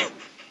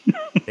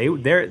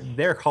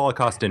 They're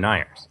Holocaust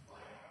deniers.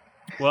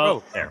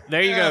 Well,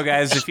 there you go,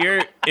 guys. If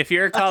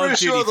you're a Call I'm of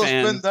pretty Duty sure those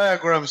fan, Venn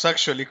diagrams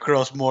actually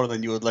cross more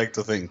than you would like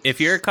to think. if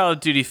you're a Call of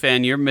Duty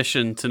fan, your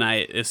mission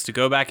tonight is to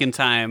go back in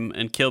time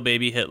and kill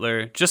baby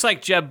Hitler, just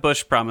like Jeb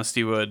Bush promised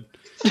he would.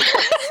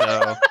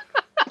 So,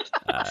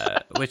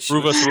 which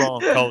Prove us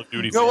wrong, Call of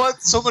Duty. You know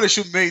what? Somebody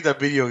should make that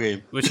video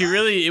game. which he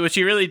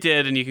really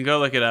did, and you can go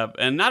look it up.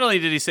 And not only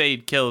did he say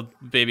he'd killed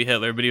baby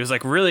Hitler, but he was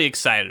like really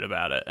excited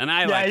about it. And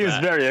I like he was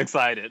that. very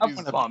excited. I'm He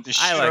was gonna pumped. beat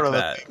the I shit like out of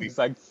that. baby. He's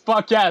like,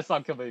 "Fuck yes,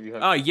 I'll kill baby Hitler."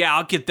 Oh yeah,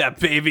 I'll get that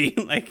baby.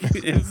 Like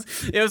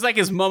it was like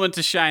his moment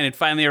to shine had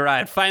finally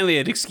arrived. Finally,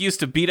 an excuse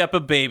to beat up a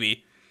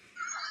baby.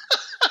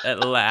 At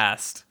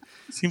last.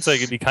 Seems like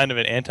it'd be kind of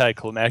an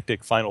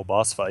anticlimactic final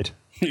boss fight.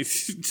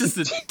 Just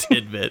a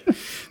tidbit.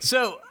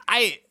 So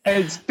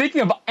And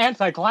speaking of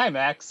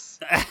anticlimax,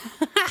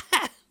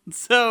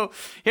 So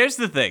here's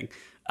the thing.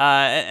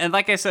 And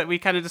like I said, we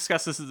kind of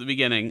discussed this at the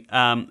beginning.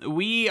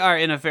 We are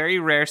in a very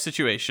rare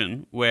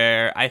situation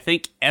where I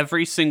think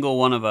every single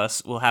one of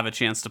us will have a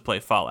chance to play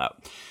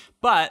Fallout.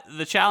 But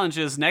the challenge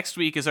is next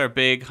week is our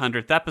big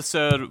 100th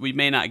episode. We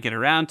may not get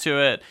around to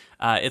it.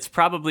 It's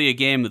probably a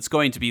game that's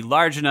going to be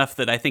large enough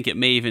that I think it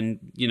may even,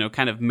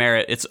 kind of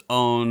merit its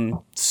own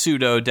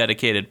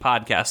pseudo-dedicated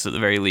podcast at the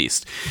very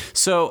least.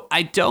 So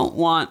I don't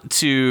want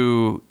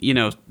to,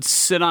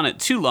 sit on it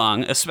too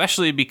long,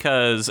 especially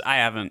because I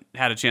haven't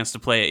had a chance to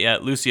play it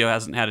yet. Lucio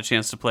hasn't had a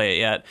chance to play it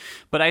yet.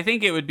 But I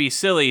think it would be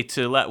silly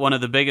to let one of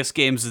the biggest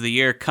games of the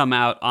year come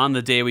out on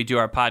the day we do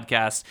our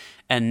podcast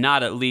and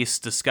not at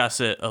least discuss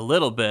it a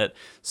little bit.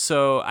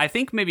 So I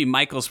think maybe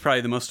Michael's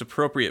probably the most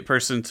appropriate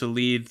person to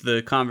lead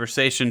the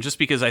conversation, just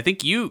because I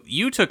think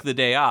you took the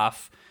day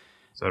off.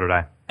 So did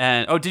I.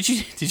 And did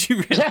you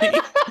really?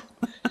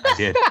 I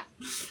did.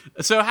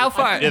 So how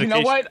far? you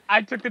know what?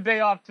 I took the day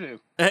off too.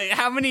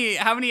 How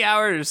many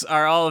hours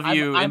are all of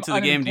you I'm into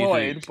the game? Do you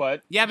think?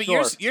 But Yeah, but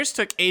sure. yours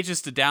took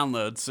ages to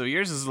download, so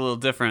yours is a little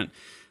different.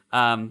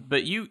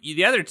 But you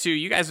the other two,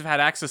 you guys have had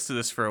access to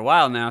this for a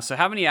while now. So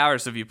how many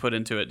hours have you put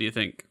into it? Do you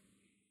think?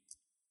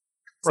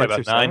 Probably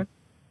about 9.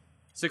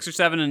 6 or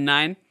 7 and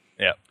 9.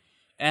 Yeah.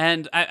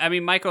 And I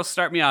mean, Michael,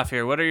 start me off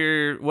here. What are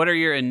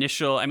your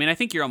initial? I mean, I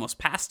think you're almost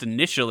past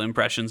initial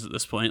impressions at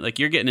this point. Like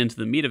you're getting into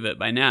the meat of it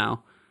by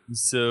now.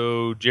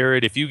 So,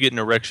 Jared, if you get an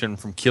erection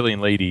from killing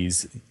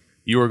ladies,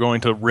 you are going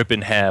to rip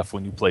in half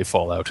when you play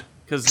Fallout.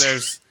 Because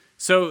there's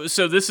so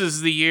this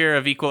is the year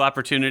of equal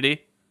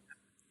opportunity.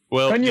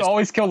 Well, Couldn't you just-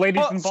 always kill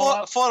ladies in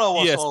Fallout? Fallout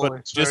was yes, always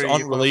but just very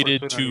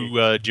unrelated opportunity.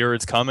 to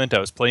Jared's comment, I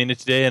was playing it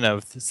today, and I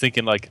was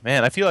thinking, like,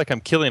 man, I feel like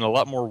I'm killing a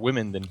lot more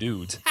women than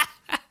dudes.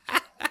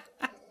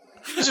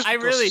 I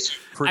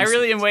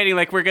really am waiting.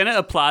 Like we're gonna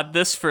applaud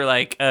this for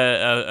like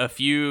a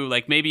few,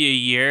 like maybe a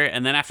year,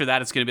 and then after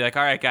that, it's gonna be like,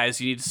 all right, guys,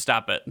 you need to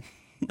stop it.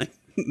 Like,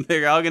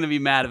 they're all gonna be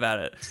mad about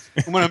it.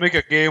 I'm gonna make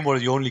a game where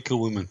you only kill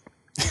women.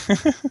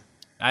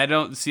 I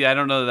don't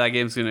know that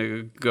game's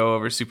gonna go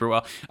over super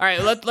well. All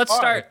right, let's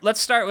start. Let's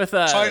start with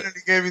Finally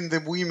giving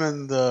the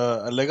women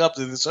the leg up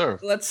they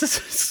deserve. let's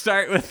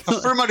start with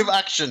Affirmative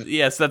action.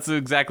 Yes, that's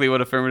exactly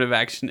what affirmative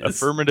action is.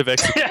 Affirmative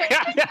action.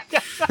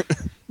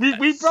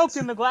 We broke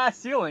in the glass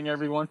ceiling,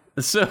 everyone.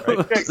 So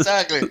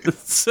Exactly.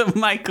 so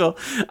Michael,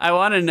 I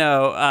want to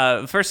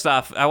know. First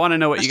off, I want to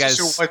know what That's you guys.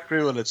 just your white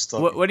privilege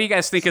stuff. What do you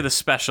guys think of the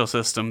special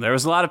system? There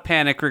was a lot of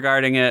panic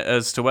regarding it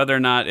as to whether or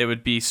not it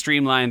would be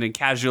streamlined and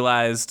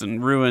casualized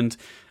and ruined.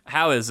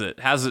 How is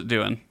it? How's it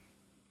doing?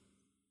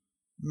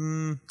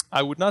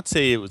 I would not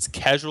say it was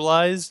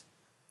casualized,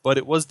 but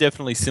it was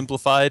definitely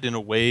simplified in a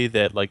way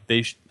that, like,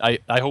 I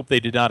hope they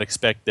did not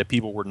expect that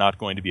people were not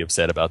going to be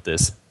upset about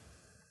this.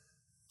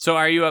 So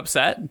are you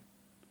upset?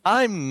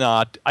 I'm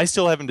not. I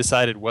still haven't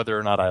decided whether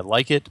or not I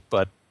like it,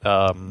 but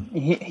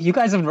You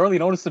guys haven't really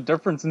noticed the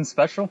difference in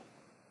special?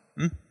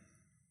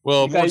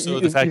 well, You more guys- so you-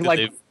 the fact you that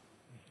like-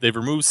 they've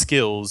removed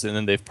skills and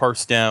then they've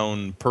parsed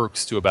down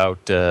perks to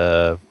about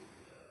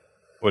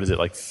what is it,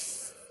 like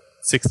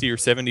 60 or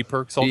 70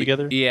 perks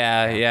altogether?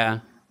 Yeah.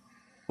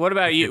 What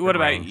about you? What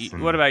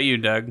about you,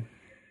 Doug?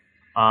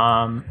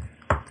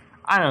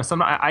 I don't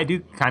know. I do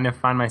kind of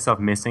find myself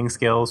missing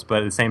skills,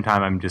 but at the same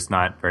time, I'm just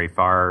not very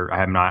far.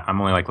 I'm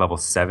only like level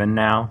 7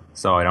 now,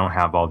 so I don't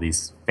have all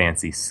these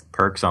fancy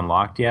perks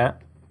unlocked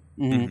yet.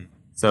 Mm-hmm.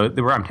 So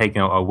where I'm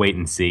taking a wait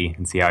and see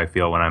how I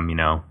feel when I'm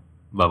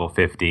level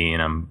 50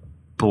 and I'm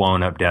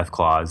blowing up death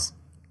claws.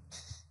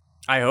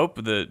 I hope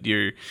that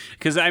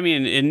because I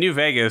mean, in New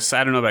Vegas,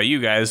 I don't know about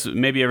you guys,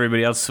 maybe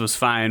everybody else was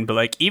fine, but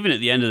like even at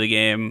the end of the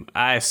game,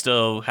 I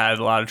still had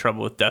a lot of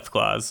trouble with death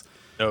claws.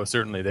 No,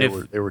 certainly they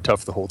were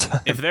tough the whole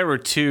time. If there were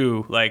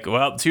 2, like,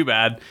 well, too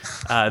bad.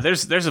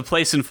 There's a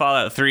place in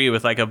Fallout 3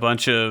 with like a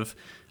bunch of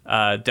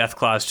death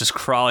claws just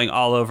crawling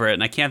all over it,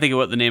 and I can't think of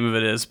what the name of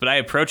it is, but I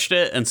approached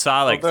it and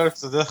saw like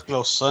there's the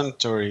Deathclaw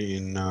Sanctuary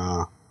in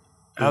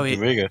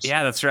Vegas.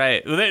 Yeah, that's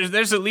right. Well,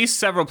 there's at least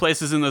several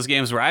places in those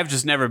games where I've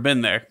just never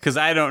been there because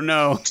I don't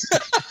know.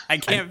 I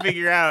can't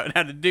figure out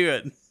how to do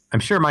it. I'm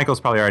sure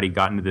Michael's probably already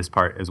gotten to this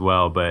part as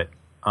well, but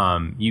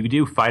you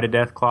do fight a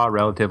death claw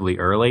relatively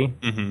early.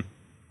 Mm-hmm.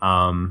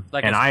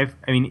 Like and I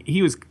mean,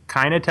 he was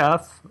kind of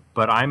tough,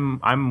 but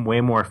I'm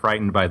way more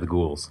frightened by the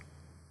ghouls.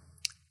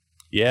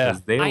 Yeah,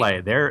 'Cause they're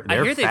I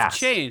hear fast. they've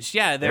changed.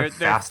 Yeah, they're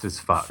fast as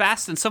fuck.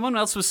 Fast, and someone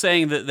else was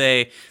saying that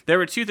there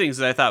were two things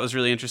that I thought was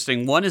really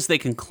interesting. One is they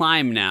can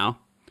climb now.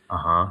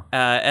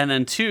 And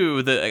then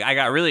two, that I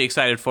got really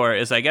excited for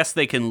is I guess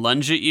they can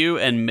lunge at you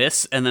and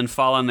miss and then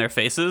fall on their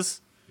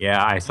faces.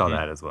 Yeah, I saw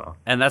that as well.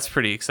 And that's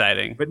pretty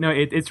exciting. But no,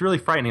 it's really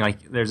frightening.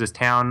 Like, there's this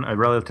town, a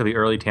relatively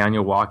early town,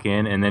 you'll walk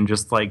in, and then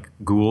just, like,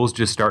 ghouls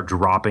just start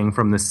dropping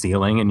from the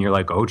ceiling, and you're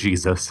like, oh,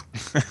 Jesus.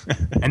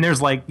 And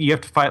there's, like, you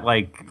have to fight,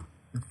 like,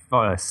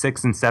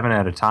 6 and 7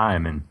 at a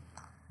time, and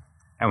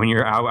when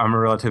you're out, I'm a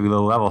relatively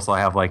low level, so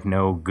I have, like,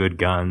 no good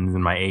guns,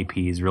 and my AP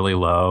is really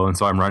low, and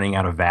so I'm running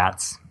out of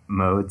VATS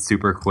mode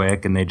super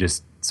quick, and they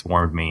just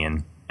swarmed me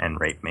and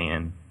raped me,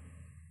 and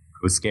I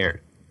was scared.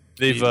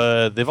 They've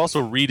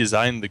also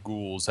redesigned the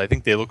ghouls. I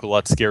think they look a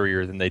lot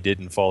scarier than they did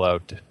in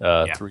Fallout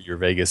 3 or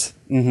Vegas.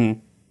 Mm-hmm.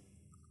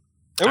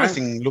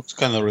 Everything looks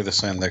kind of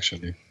redesigned,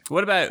 actually.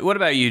 What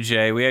about you,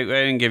 Jay? I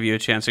didn't give you a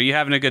chance. Are you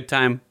having a good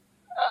time?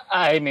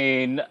 I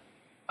mean,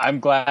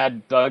 I'm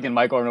glad Doug and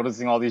Michael are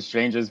noticing all these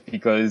changes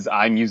because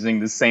I'm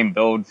using the same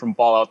build from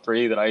Fallout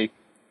 3 that I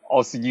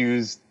also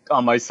used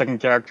on my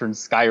second character in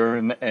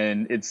Skyrim,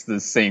 and it's the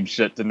same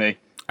shit to me.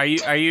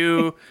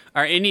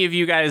 Are any of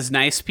you guys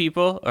nice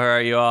people, or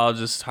are you all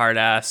just hard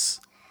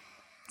ass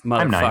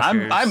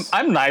motherfuckers?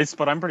 I'm nice,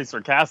 but I'm pretty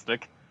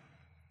sarcastic.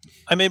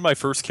 I made my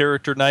first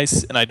character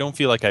nice, and I don't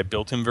feel like I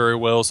built him very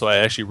well, so I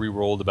actually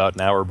re-rolled about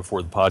an hour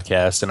before the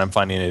podcast, and I'm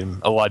finding him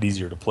a lot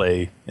easier to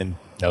play, and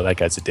no, that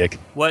guy's a dick.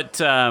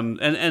 What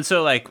and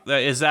so, like,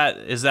 is that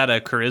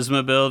a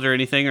charisma build or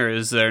anything, or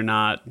is there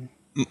not?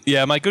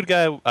 Yeah, my good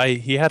guy,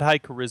 he had high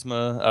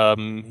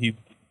charisma. He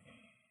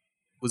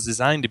was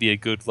designed to be a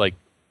good, like,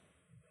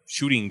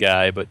 shooting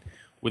guy, but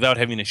without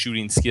having a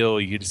shooting skill,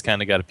 you just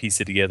kind of got to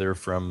piece it together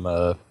from...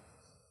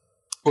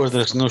 Or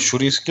there's no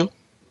shooting skill?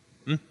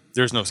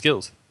 There's no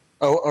skills.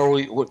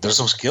 Oh, there's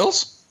no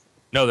skills?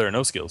 No, there are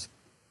no skills.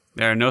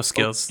 There are no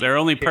skills. There are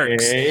only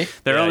perks. Okay.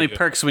 There are Yeah, only yeah.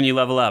 perks when you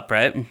level up,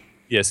 right?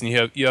 Yes,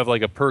 and you have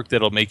like a perk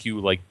that'll make you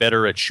like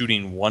better at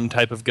shooting one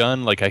type of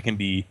gun. Like I can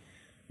be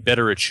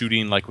better at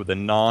shooting like with a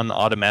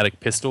non-automatic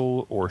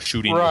pistol or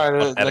shooting with Right, an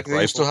automatic like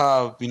they used to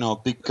rifle.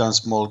 have, big guns,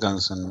 small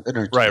guns, and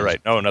energy.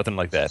 Right. No, nothing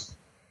like that.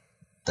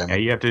 Damn Yeah,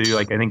 it. you have to do,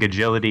 like, I think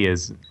agility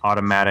is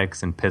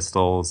automatics and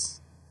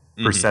pistols.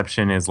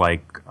 Perception is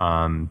like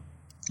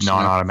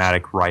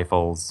non-automatic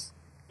rifles,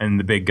 and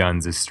the big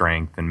guns is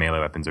strength, and melee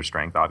weapons are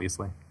strength,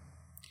 obviously.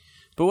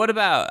 But what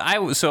about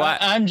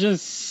I'm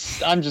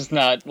just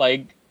not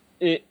like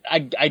it.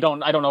 I don't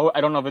know.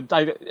 I don't know if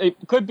it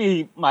could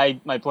be my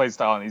play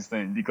style on these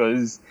things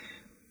because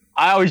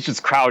I always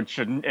just crouch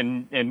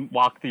and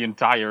walk the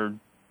entire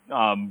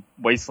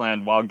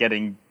wasteland while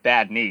getting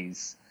bad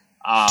knees.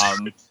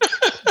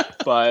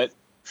 But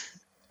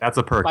That's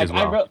a perk like, as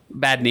well.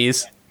 bad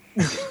knees?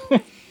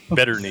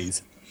 Better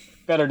knees.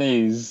 better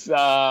knees.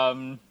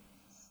 But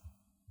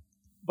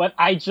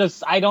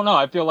I don't know.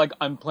 I feel like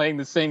I'm playing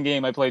the same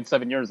game I played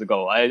 7 years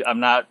ago. I'm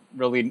not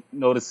really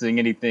noticing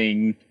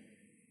anything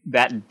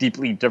that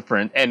deeply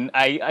different. And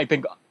I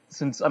think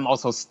since I'm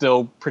also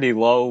still pretty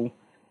low,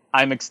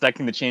 I'm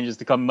expecting the changes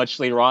to come much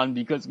later on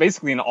because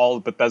basically in all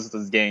of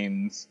Bethesda's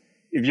games,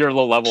 if you're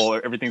low level,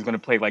 everything's going to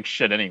play like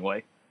shit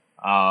anyway.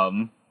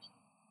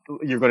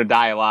 You're going to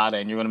die a lot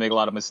and you're going to make a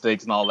lot of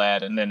mistakes and all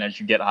that. And then as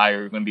you get higher,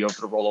 you're going to be able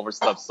to roll over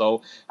stuff.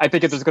 So I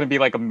think if there's going to be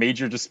like a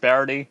major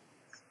disparity,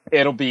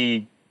 it'll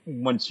be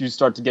once you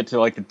start to get to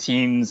like the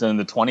teens and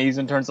the 20s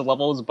in terms of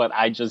levels. But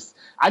I just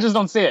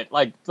don't see it.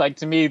 Like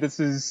to me, this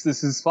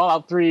is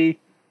Fallout 3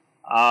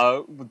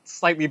 with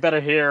slightly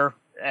better hair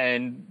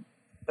and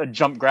a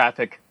jump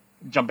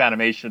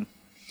animation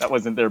that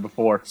wasn't there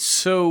before.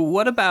 So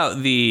what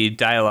about the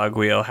dialogue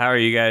wheel? How are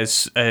you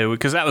guys?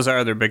 Because that was our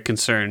other big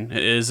concern.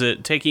 Is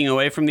it taking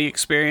away from the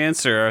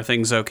experience, or are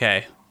things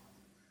okay?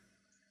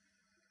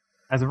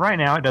 As of right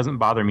now, it doesn't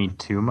bother me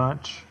too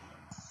much.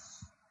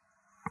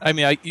 I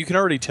mean, you can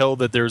already tell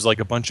that there's like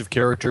a bunch of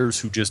characters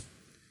who just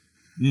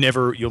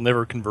you'll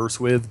never converse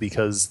with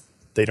because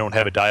they don't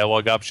have a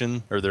dialogue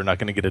option or they're not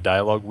going to get a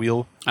dialogue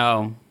wheel.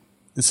 Oh,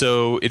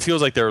 So it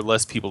feels like there are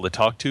less people to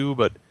talk to,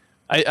 but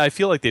I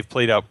feel like they've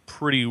played out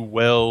pretty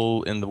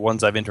well in the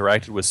ones I've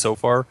interacted with so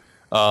far.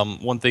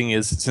 One thing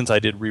is, since I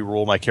did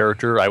re-roll my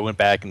character, I went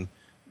back and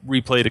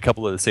replayed a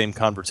couple of the same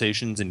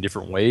conversations in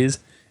different ways,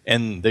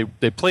 and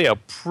they play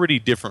out pretty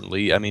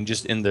differently. I mean,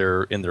 just in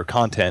their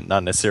content,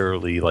 not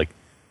necessarily like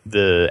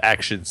the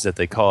actions that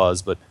they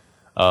cause, but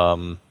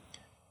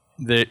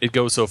it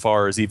goes so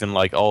far as even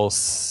like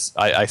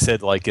I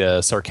said like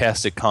a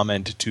sarcastic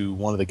comment to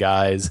one of the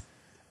guys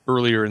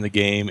earlier in the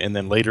game, and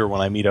then later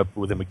when I meet up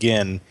with him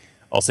again,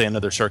 I'll say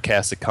another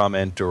sarcastic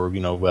comment or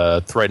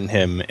threaten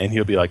him, and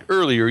he'll be like,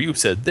 "Earlier you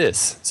said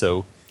this."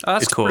 So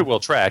that's it's cool. pretty well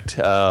tracked.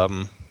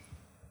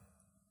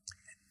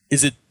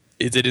 Is it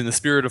in the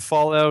spirit of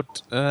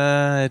Fallout?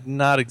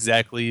 Not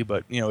exactly,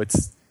 but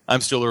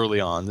I'm still early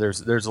on.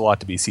 There's a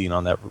lot to be seen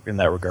in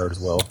that regard as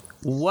well.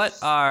 What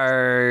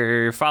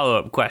are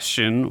follow-up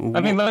question?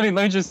 I mean, let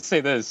me just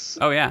say this.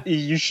 Oh yeah,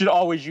 You should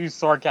always use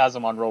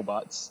sarcasm on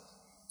robots.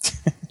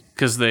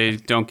 because they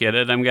don't get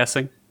it. I'm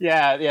guessing.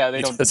 Yeah,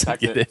 they don't Doesn't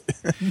detect get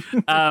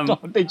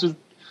it. They just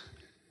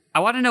I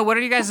want to know, what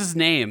are you guys'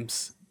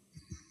 names?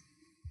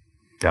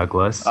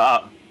 Douglas.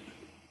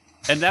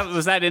 And that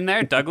was that in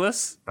there,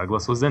 Douglas?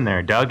 Douglas was in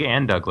there. Doug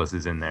and Douglas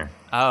is in there.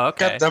 Oh,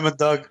 okay. God damn it,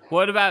 Doug.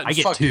 What about I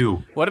get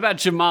 2. What about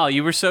Jamal?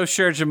 You were so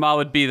sure Jamal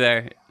would be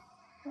there.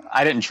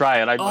 I didn't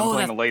try it. I'm Oh,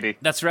 playing a lady.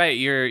 That's right.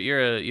 You're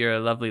a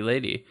lovely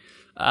lady.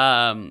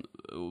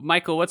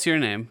 Michael, what's your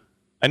name?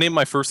 I named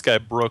my first guy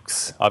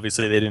Brooks.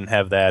 Obviously, they didn't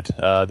have that.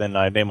 Then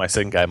I named my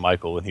second guy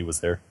Michael, and he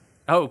was there.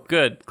 Oh,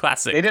 good.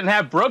 Classic. They didn't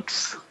have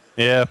Brooks,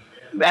 Yeah,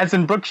 as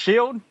in Brooke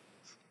Shield.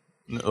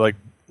 like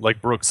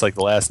Brooks, like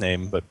the last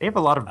name, but They have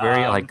a lot of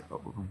very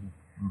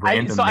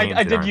random names. I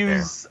that did aren't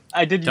use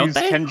Don't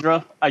they?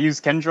 Kendra. I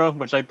used Kendra,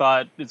 which I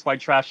thought it's white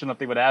trash enough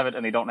they would have it,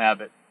 and they don't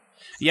have it.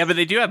 Yeah, but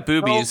they do have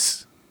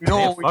boobies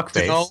No,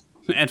 fuckface.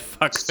 and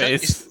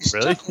fuckface.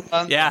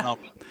 Really? Yeah. No.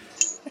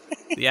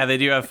 Yeah, they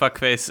do have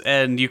fuckface,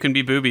 and you can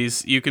be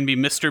boobies. You can be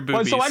Mr. Boobies.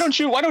 Well, so why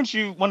don't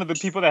you, one of the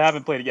people that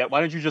haven't played it yet,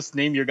 why don't you just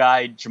name your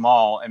guy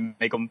Jamal and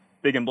make him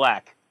big and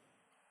black?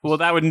 Well,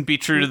 that wouldn't be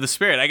true to the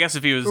spirit. I guess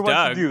if he was Who wants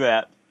Doug, to do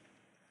that?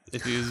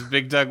 if he was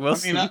Big Doug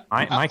Wilson.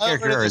 My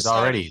character is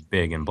already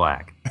big and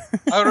black.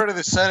 I already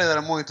decided that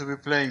I'm going to be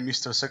playing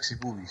Mr. Sexy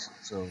Boobies.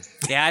 So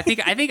Yeah, I think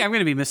I'm going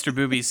to be Mr.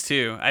 Boobies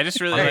too. I just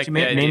really Why like don't the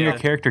you name idea. your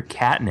character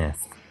Katniss?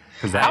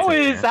 Because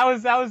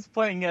I was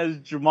playing as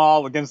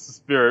Jamal against the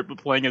spirit, but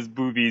playing as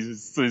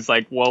boobies is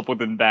like well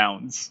within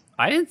bounds.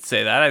 I didn't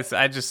say that.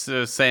 I just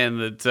was saying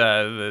that,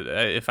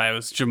 if I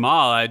was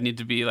Jamal, I'd need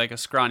to be like a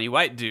scrawny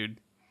white dude,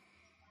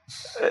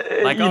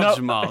 like you all know-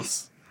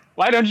 Jamals.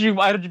 Why don't you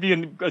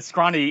be a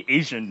scrawny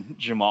Asian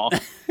Jamal?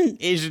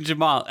 Asian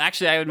Jamal.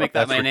 Actually, I would make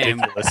that that's my name.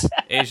 ridiculous.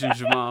 Asian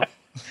Jamal.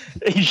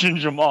 Asian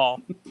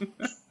Jamal.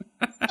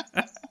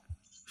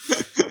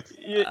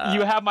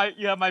 You have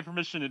my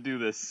permission to do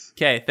this.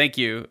 Okay, thank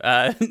you.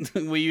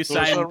 Will you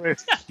sign? sorry.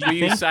 Will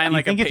you sign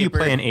like you think a if paper?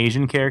 you play an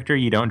Asian character,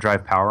 you don't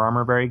drive power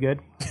armor very good?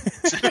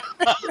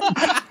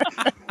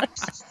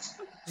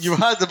 you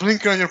had the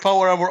blinker on your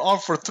power armor on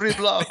for 3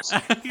 blocks.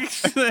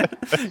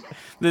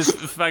 This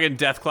fucking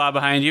Deathclaw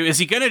behind you. Is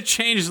he gonna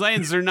change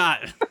lanes or not?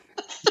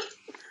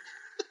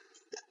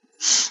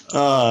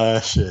 Ah,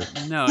 shit.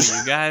 No,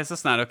 you guys,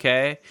 that's not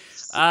okay.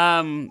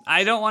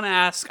 I don't want to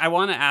ask. I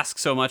want to ask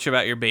so much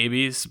about your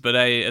babies, but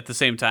at the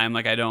same time,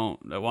 like I don't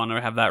want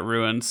to have that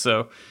ruined.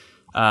 So,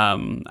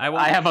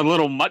 I have a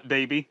little mutt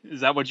baby.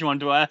 Is that what you wanted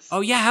to ask? Oh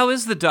yeah, how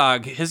is the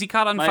dog? Has he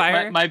caught on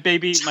fire? My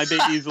baby is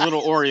a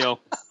little Oreo.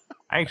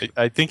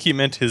 I think he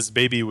meant his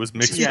baby was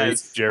mixed Yeah,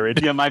 race,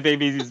 Jared. Yeah, my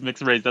baby is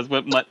mixed race. That's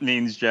what mutt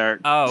means,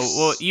 Jared. Oh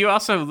well, you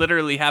also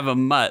literally have a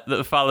mutt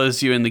that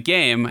follows you in the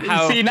game.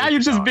 How See, now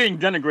you're just being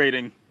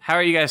denigrating how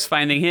are you guys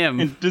finding him?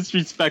 and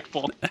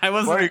disrespectful. I Why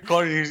are you wasn't.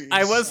 calling his,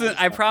 I wasn't.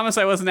 I promise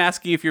I wasn't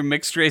asking if your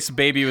mixed race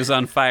baby was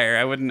on fire.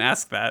 I wouldn't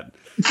ask that.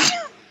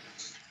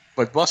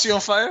 But was he on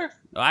fire?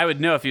 I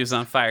would know if he was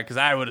on fire because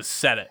I would have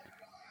said it.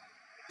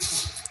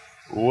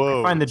 Whoa.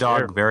 I find the dog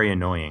Jared. very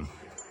annoying.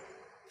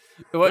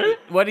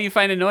 What do you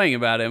find annoying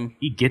about him?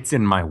 He gets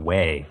in my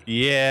way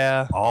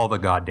Yeah. all the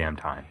goddamn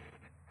time.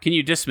 Can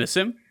you dismiss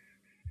him?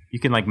 You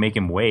can like make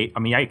him wait. I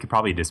mean, I could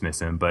probably dismiss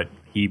him, but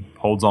he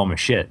holds all my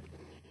shit.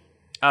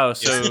 Oh,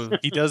 so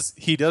He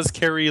does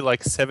carry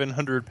like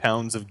 700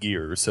 pounds of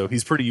gear, so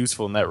he's pretty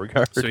useful in that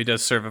regard. so he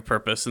does serve a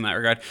purpose in that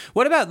regard.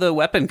 What about the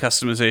weapon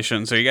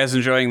customizations? Are you guys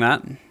enjoying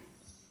that?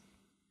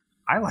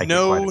 I like it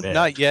No, quite a bit.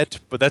 not yet,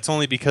 but that's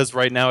only because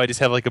right now I just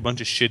have like a bunch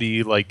of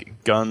shitty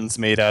like guns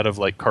made out of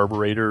like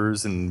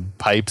carburetors and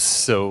pipes,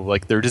 so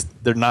like they're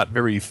not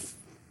very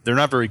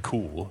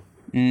cool.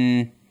 I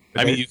mean,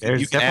 you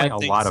There's can add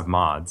definitely a lot of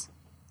mods.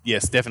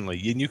 Yes,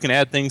 definitely. And you can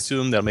add things to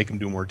them that'll make them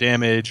do more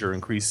damage or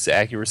increase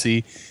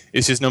accuracy.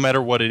 It's just no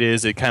matter what it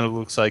is, it kind of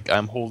looks like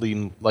I'm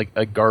holding like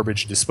a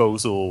garbage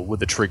disposal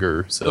with a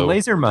trigger. The So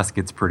laser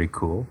musket's pretty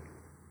cool.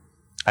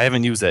 I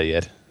haven't used that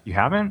yet. You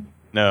haven't?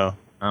 No.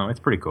 Oh, it's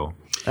pretty cool.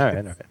 All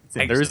right.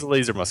 There is a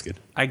laser musket.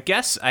 I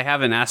guess I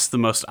haven't asked the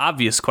most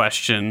obvious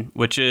question,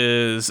 which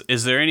is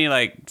there any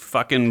like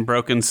fucking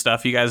broken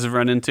stuff you guys have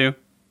run into?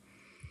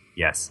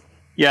 Yes.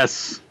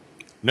 Yes.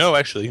 No,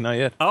 actually, not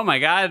yet. Oh my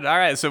god. All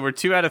right, so we're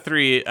 2 out of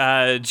 3.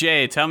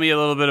 Jay, tell me a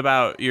little bit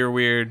about your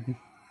weird.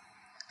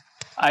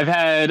 I've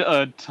had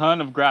a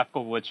ton of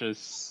graphical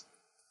glitches.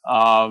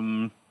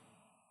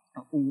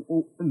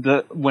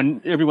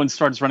 When everyone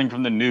starts running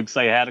from the nukes,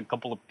 I had a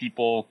couple of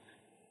people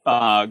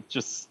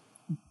just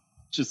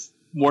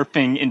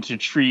morphing into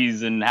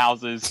trees and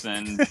houses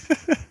and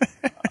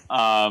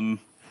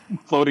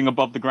floating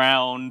above the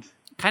ground.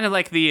 Kind of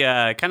like the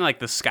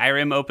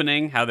Skyrim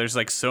opening, how there's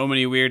like so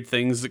many weird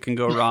things that can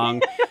go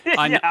wrong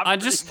on Yeah, on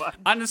pretty just much.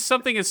 on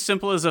something as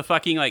simple as a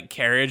fucking like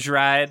carriage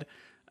ride.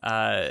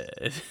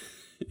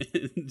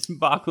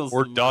 Boggles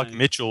Or the Doc mind.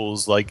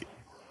 Mitchell's like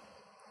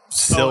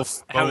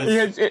self. how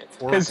is-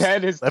 His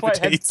head is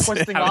Levitates.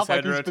 twisting How his off like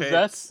head he's rotates.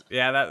 possessed.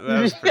 Yeah, that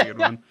was a pretty good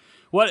one.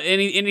 What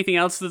anything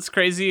else that's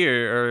crazy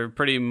or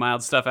pretty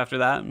mild stuff after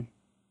that?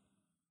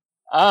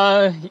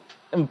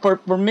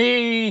 For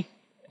me,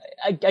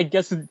 I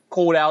guess it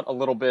cooled out a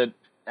little bit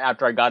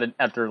after I got it.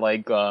 After I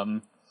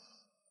got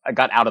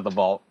out of the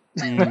vault.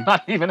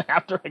 Not even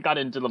after I got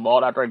into the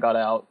vault. After I got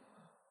out.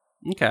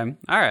 Okay,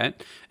 all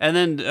right. And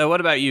then what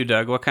about you,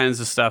 Doug? What kinds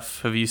of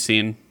stuff have you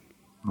seen?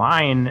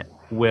 Mine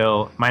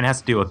has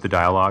to do with the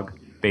dialogue.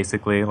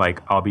 Basically,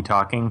 like I'll be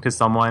talking to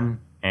someone,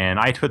 and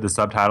I put the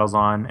subtitles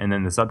on, and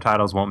then the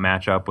subtitles won't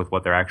match up with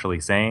what they're actually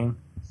saying,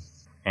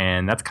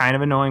 and that's kind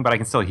of annoying. But I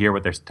can still hear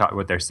what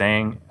they're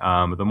saying.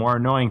 But the more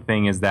annoying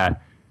thing is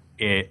that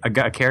a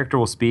character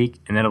will speak,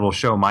 and then it'll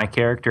show my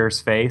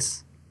character's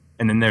face,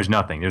 and then there's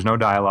nothing. There's no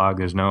dialogue.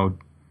 There's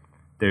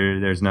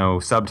no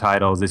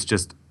subtitles. It's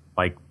just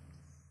like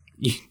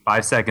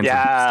 5 seconds of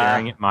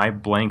staring at my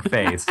blank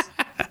face,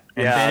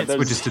 and then it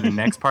switches to the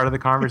next part of the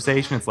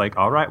conversation. It's like,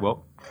 all right,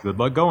 well, good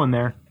luck going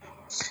there.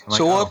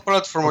 So what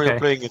platform are you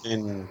playing it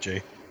in,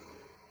 Jay?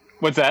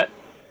 What's that?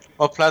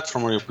 What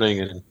platform are you playing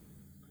it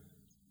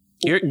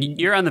in?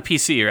 You're on the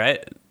PC,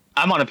 right?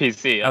 I'm on a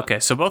PC. Yeah. Okay,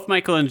 so both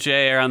Michael and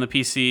Jay are on the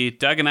PC.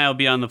 Doug and I will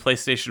be on the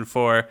PlayStation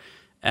 4,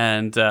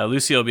 and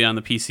Lucy will be on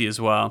the PC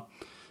as well.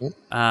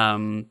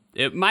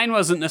 Mine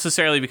wasn't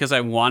necessarily because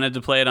I wanted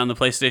to play it on the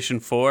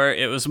PlayStation 4.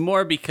 It was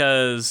more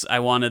because I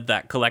wanted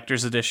that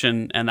collector's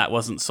edition, and that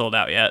wasn't sold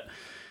out yet.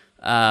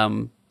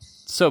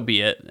 So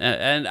be it.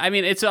 And I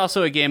mean, it's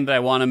also a game that I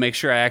want to make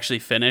sure I actually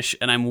finish,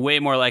 and I'm way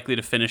more likely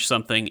to finish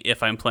something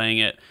if I'm playing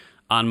it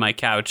on my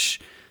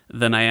couch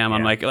than I am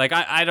on my...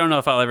 I don't know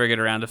if I'll ever get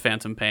around to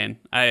Phantom Pain.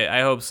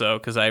 I hope so,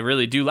 because I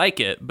really do like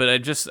it, but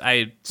I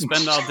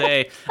spend all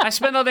day... I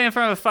spend all day in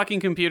front of a fucking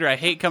computer. I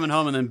hate coming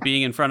home and then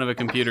being in front of a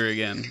computer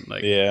again.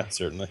 Yeah,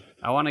 certainly.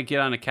 I want to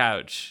get on a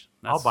couch.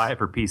 I'll buy it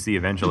for PC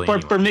eventually.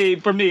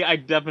 For me, I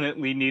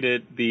definitely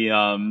needed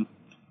the...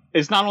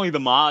 It's not only the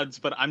mods,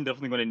 but I'm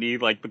definitely going to need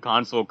the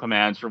console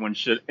commands for when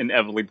shit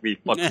inevitably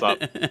fucks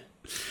up.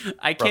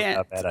 I can't.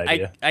 Not a bad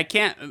idea. I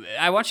can't.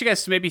 I want you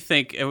guys to maybe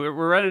think. We're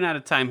running out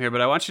of time here, but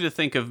I want you to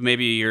think of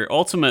maybe your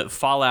ultimate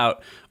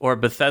Fallout or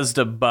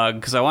Bethesda bug,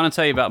 because I want to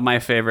tell you about my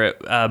favorite.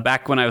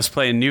 Back when I was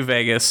playing New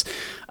Vegas,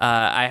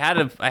 I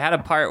had a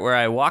part where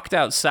I walked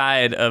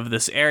outside of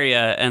this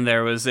area, and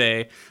there was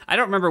I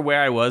don't remember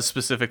where I was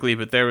specifically,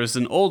 but there was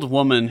an old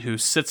woman who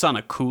sits on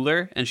a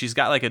cooler, and she's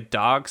got a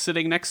dog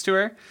sitting next to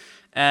her.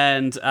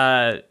 And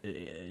Old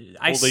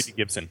Lady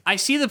Gibson. I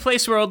see the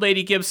place where Old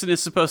Lady Gibson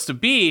is supposed to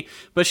be,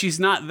 but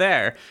she's not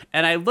there.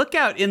 And I look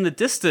out in the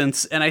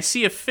distance, and I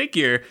see a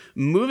figure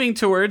moving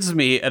towards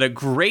me at a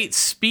great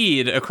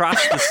speed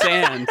across the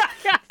sand.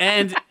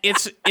 And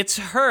it's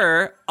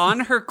her on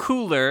her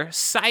cooler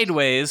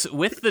sideways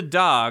with the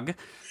dog.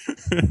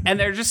 And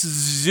they're just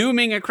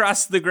zooming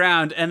across the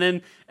ground, and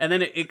then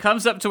it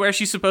comes up to where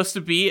she's supposed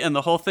to be, and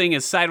the whole thing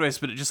is sideways,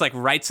 but it just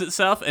rights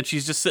itself, and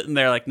she's just sitting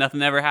there like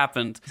nothing ever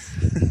happened.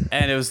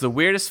 And it was the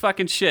weirdest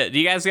fucking shit. Do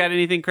you guys got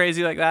anything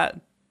crazy like that?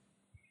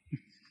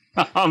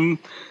 I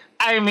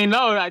mean,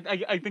 no.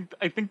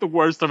 I think the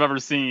worst I've ever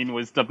seen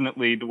was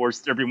definitely the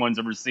worst everyone's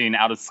ever seen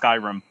out of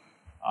Skyrim.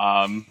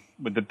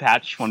 With the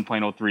patch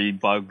 1.03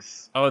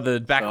 bugs. Oh, the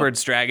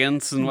backwards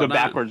dragons and whatnot? The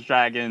backwards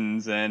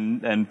dragons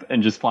and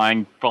just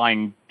flying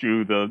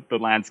through the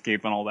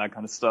landscape and all that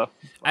kind of stuff.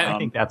 I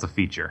think that's a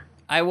feature.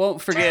 I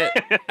won't forget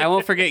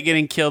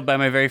getting killed by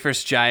my very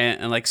first giant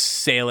and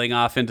sailing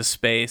off into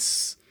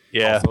space.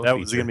 Yeah, Also that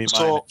was gonna be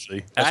mine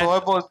actually.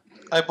 So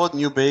I bought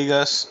New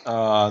Vegas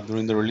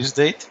during the release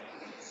date.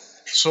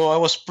 So I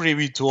was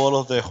privy to all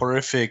of the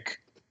horrific,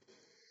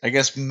 I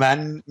guess,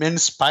 men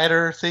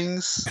spider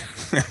things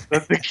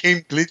that the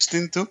game glitched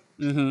into.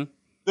 Mm-hmm.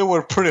 They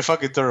were pretty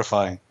fucking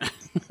terrifying.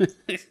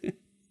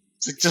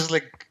 It's just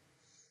like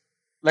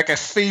a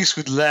face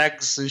with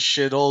legs and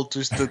shit all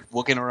twisted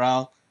walking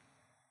around.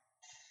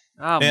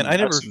 Man, I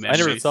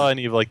never saw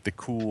any of the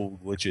cool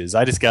glitches.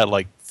 I just got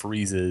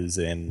freezes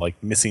and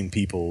missing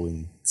people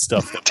and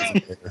stuff that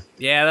wasn't there.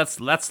 Yeah, that's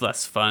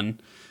less fun.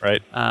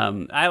 Right.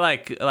 I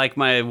like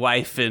my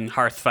wife in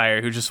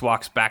Hearthfire, who just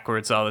walks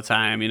backwards all the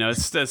time.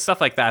 It's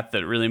stuff like that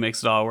that really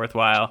makes it all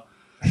worthwhile.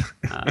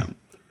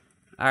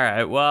 All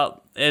right,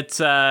 well, it's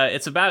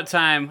about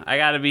time. I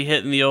got to be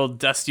hitting the old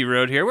dusty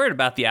road here. We're at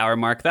about the hour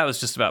mark. That was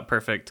just about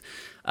perfect.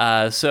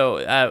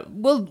 So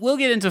we'll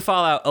get into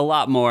Fallout a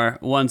lot more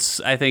once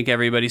I think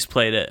everybody's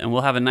played it, and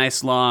we'll have a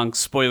nice long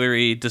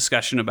spoilery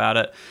discussion about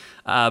it.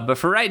 But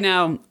for right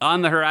now,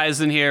 on the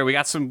horizon here, we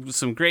got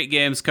some great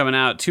games coming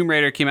out. Tomb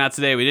Raider came out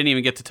today. We didn't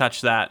even get to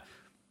touch that.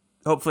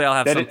 Hopefully I'll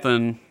have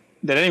something.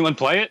 Did anyone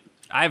play it?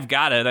 I've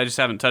got it. I just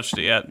haven't touched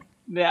it yet.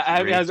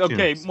 Yeah.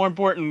 Okay. More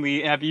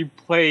importantly, have you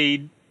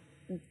played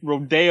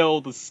Rodeo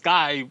the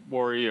Sky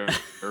Warrior?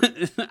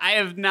 I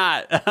have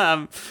not.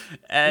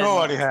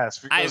 Nobody has,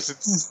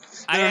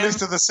 because they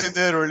released it the same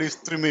day. They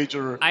released 3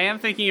 major. I am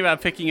thinking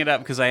about picking it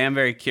up because I am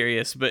very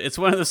curious, but it's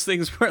one of those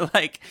things where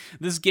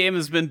this game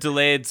has been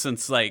delayed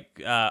since I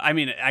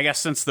guess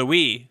since the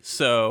Wii.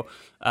 So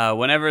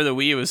whenever the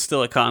Wii was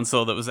still a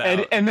console that was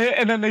out, and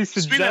then they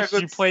suggest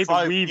you play the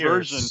Wii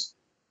version.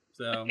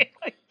 So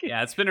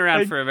yeah, it's been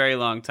around for a very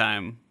long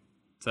time.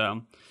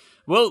 So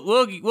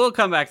we'll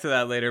come back to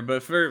that later.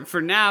 But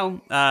for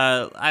now,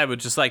 I would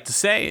just like to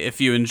say, if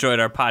you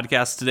enjoyed our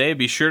podcast today,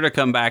 be sure to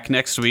come back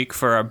next week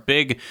for our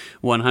big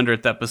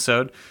 100th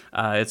episode.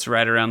 It's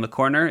right around the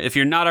corner. If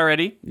you're not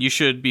already, you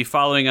should be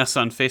following us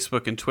on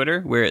Facebook and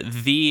Twitter. We're at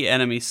The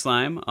Enemy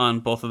Slime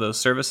on both of those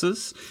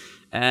services.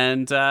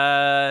 And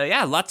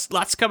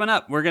lots coming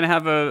up. We're going to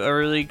have a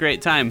really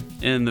great time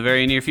in the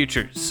very near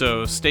future.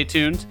 So stay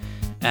tuned.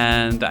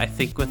 And I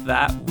think with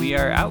that, we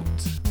are out.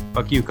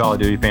 Fuck you, Call of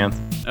Duty fans.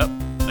 Oh,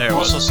 there it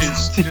was. Also,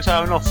 since you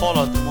have no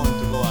Fallout,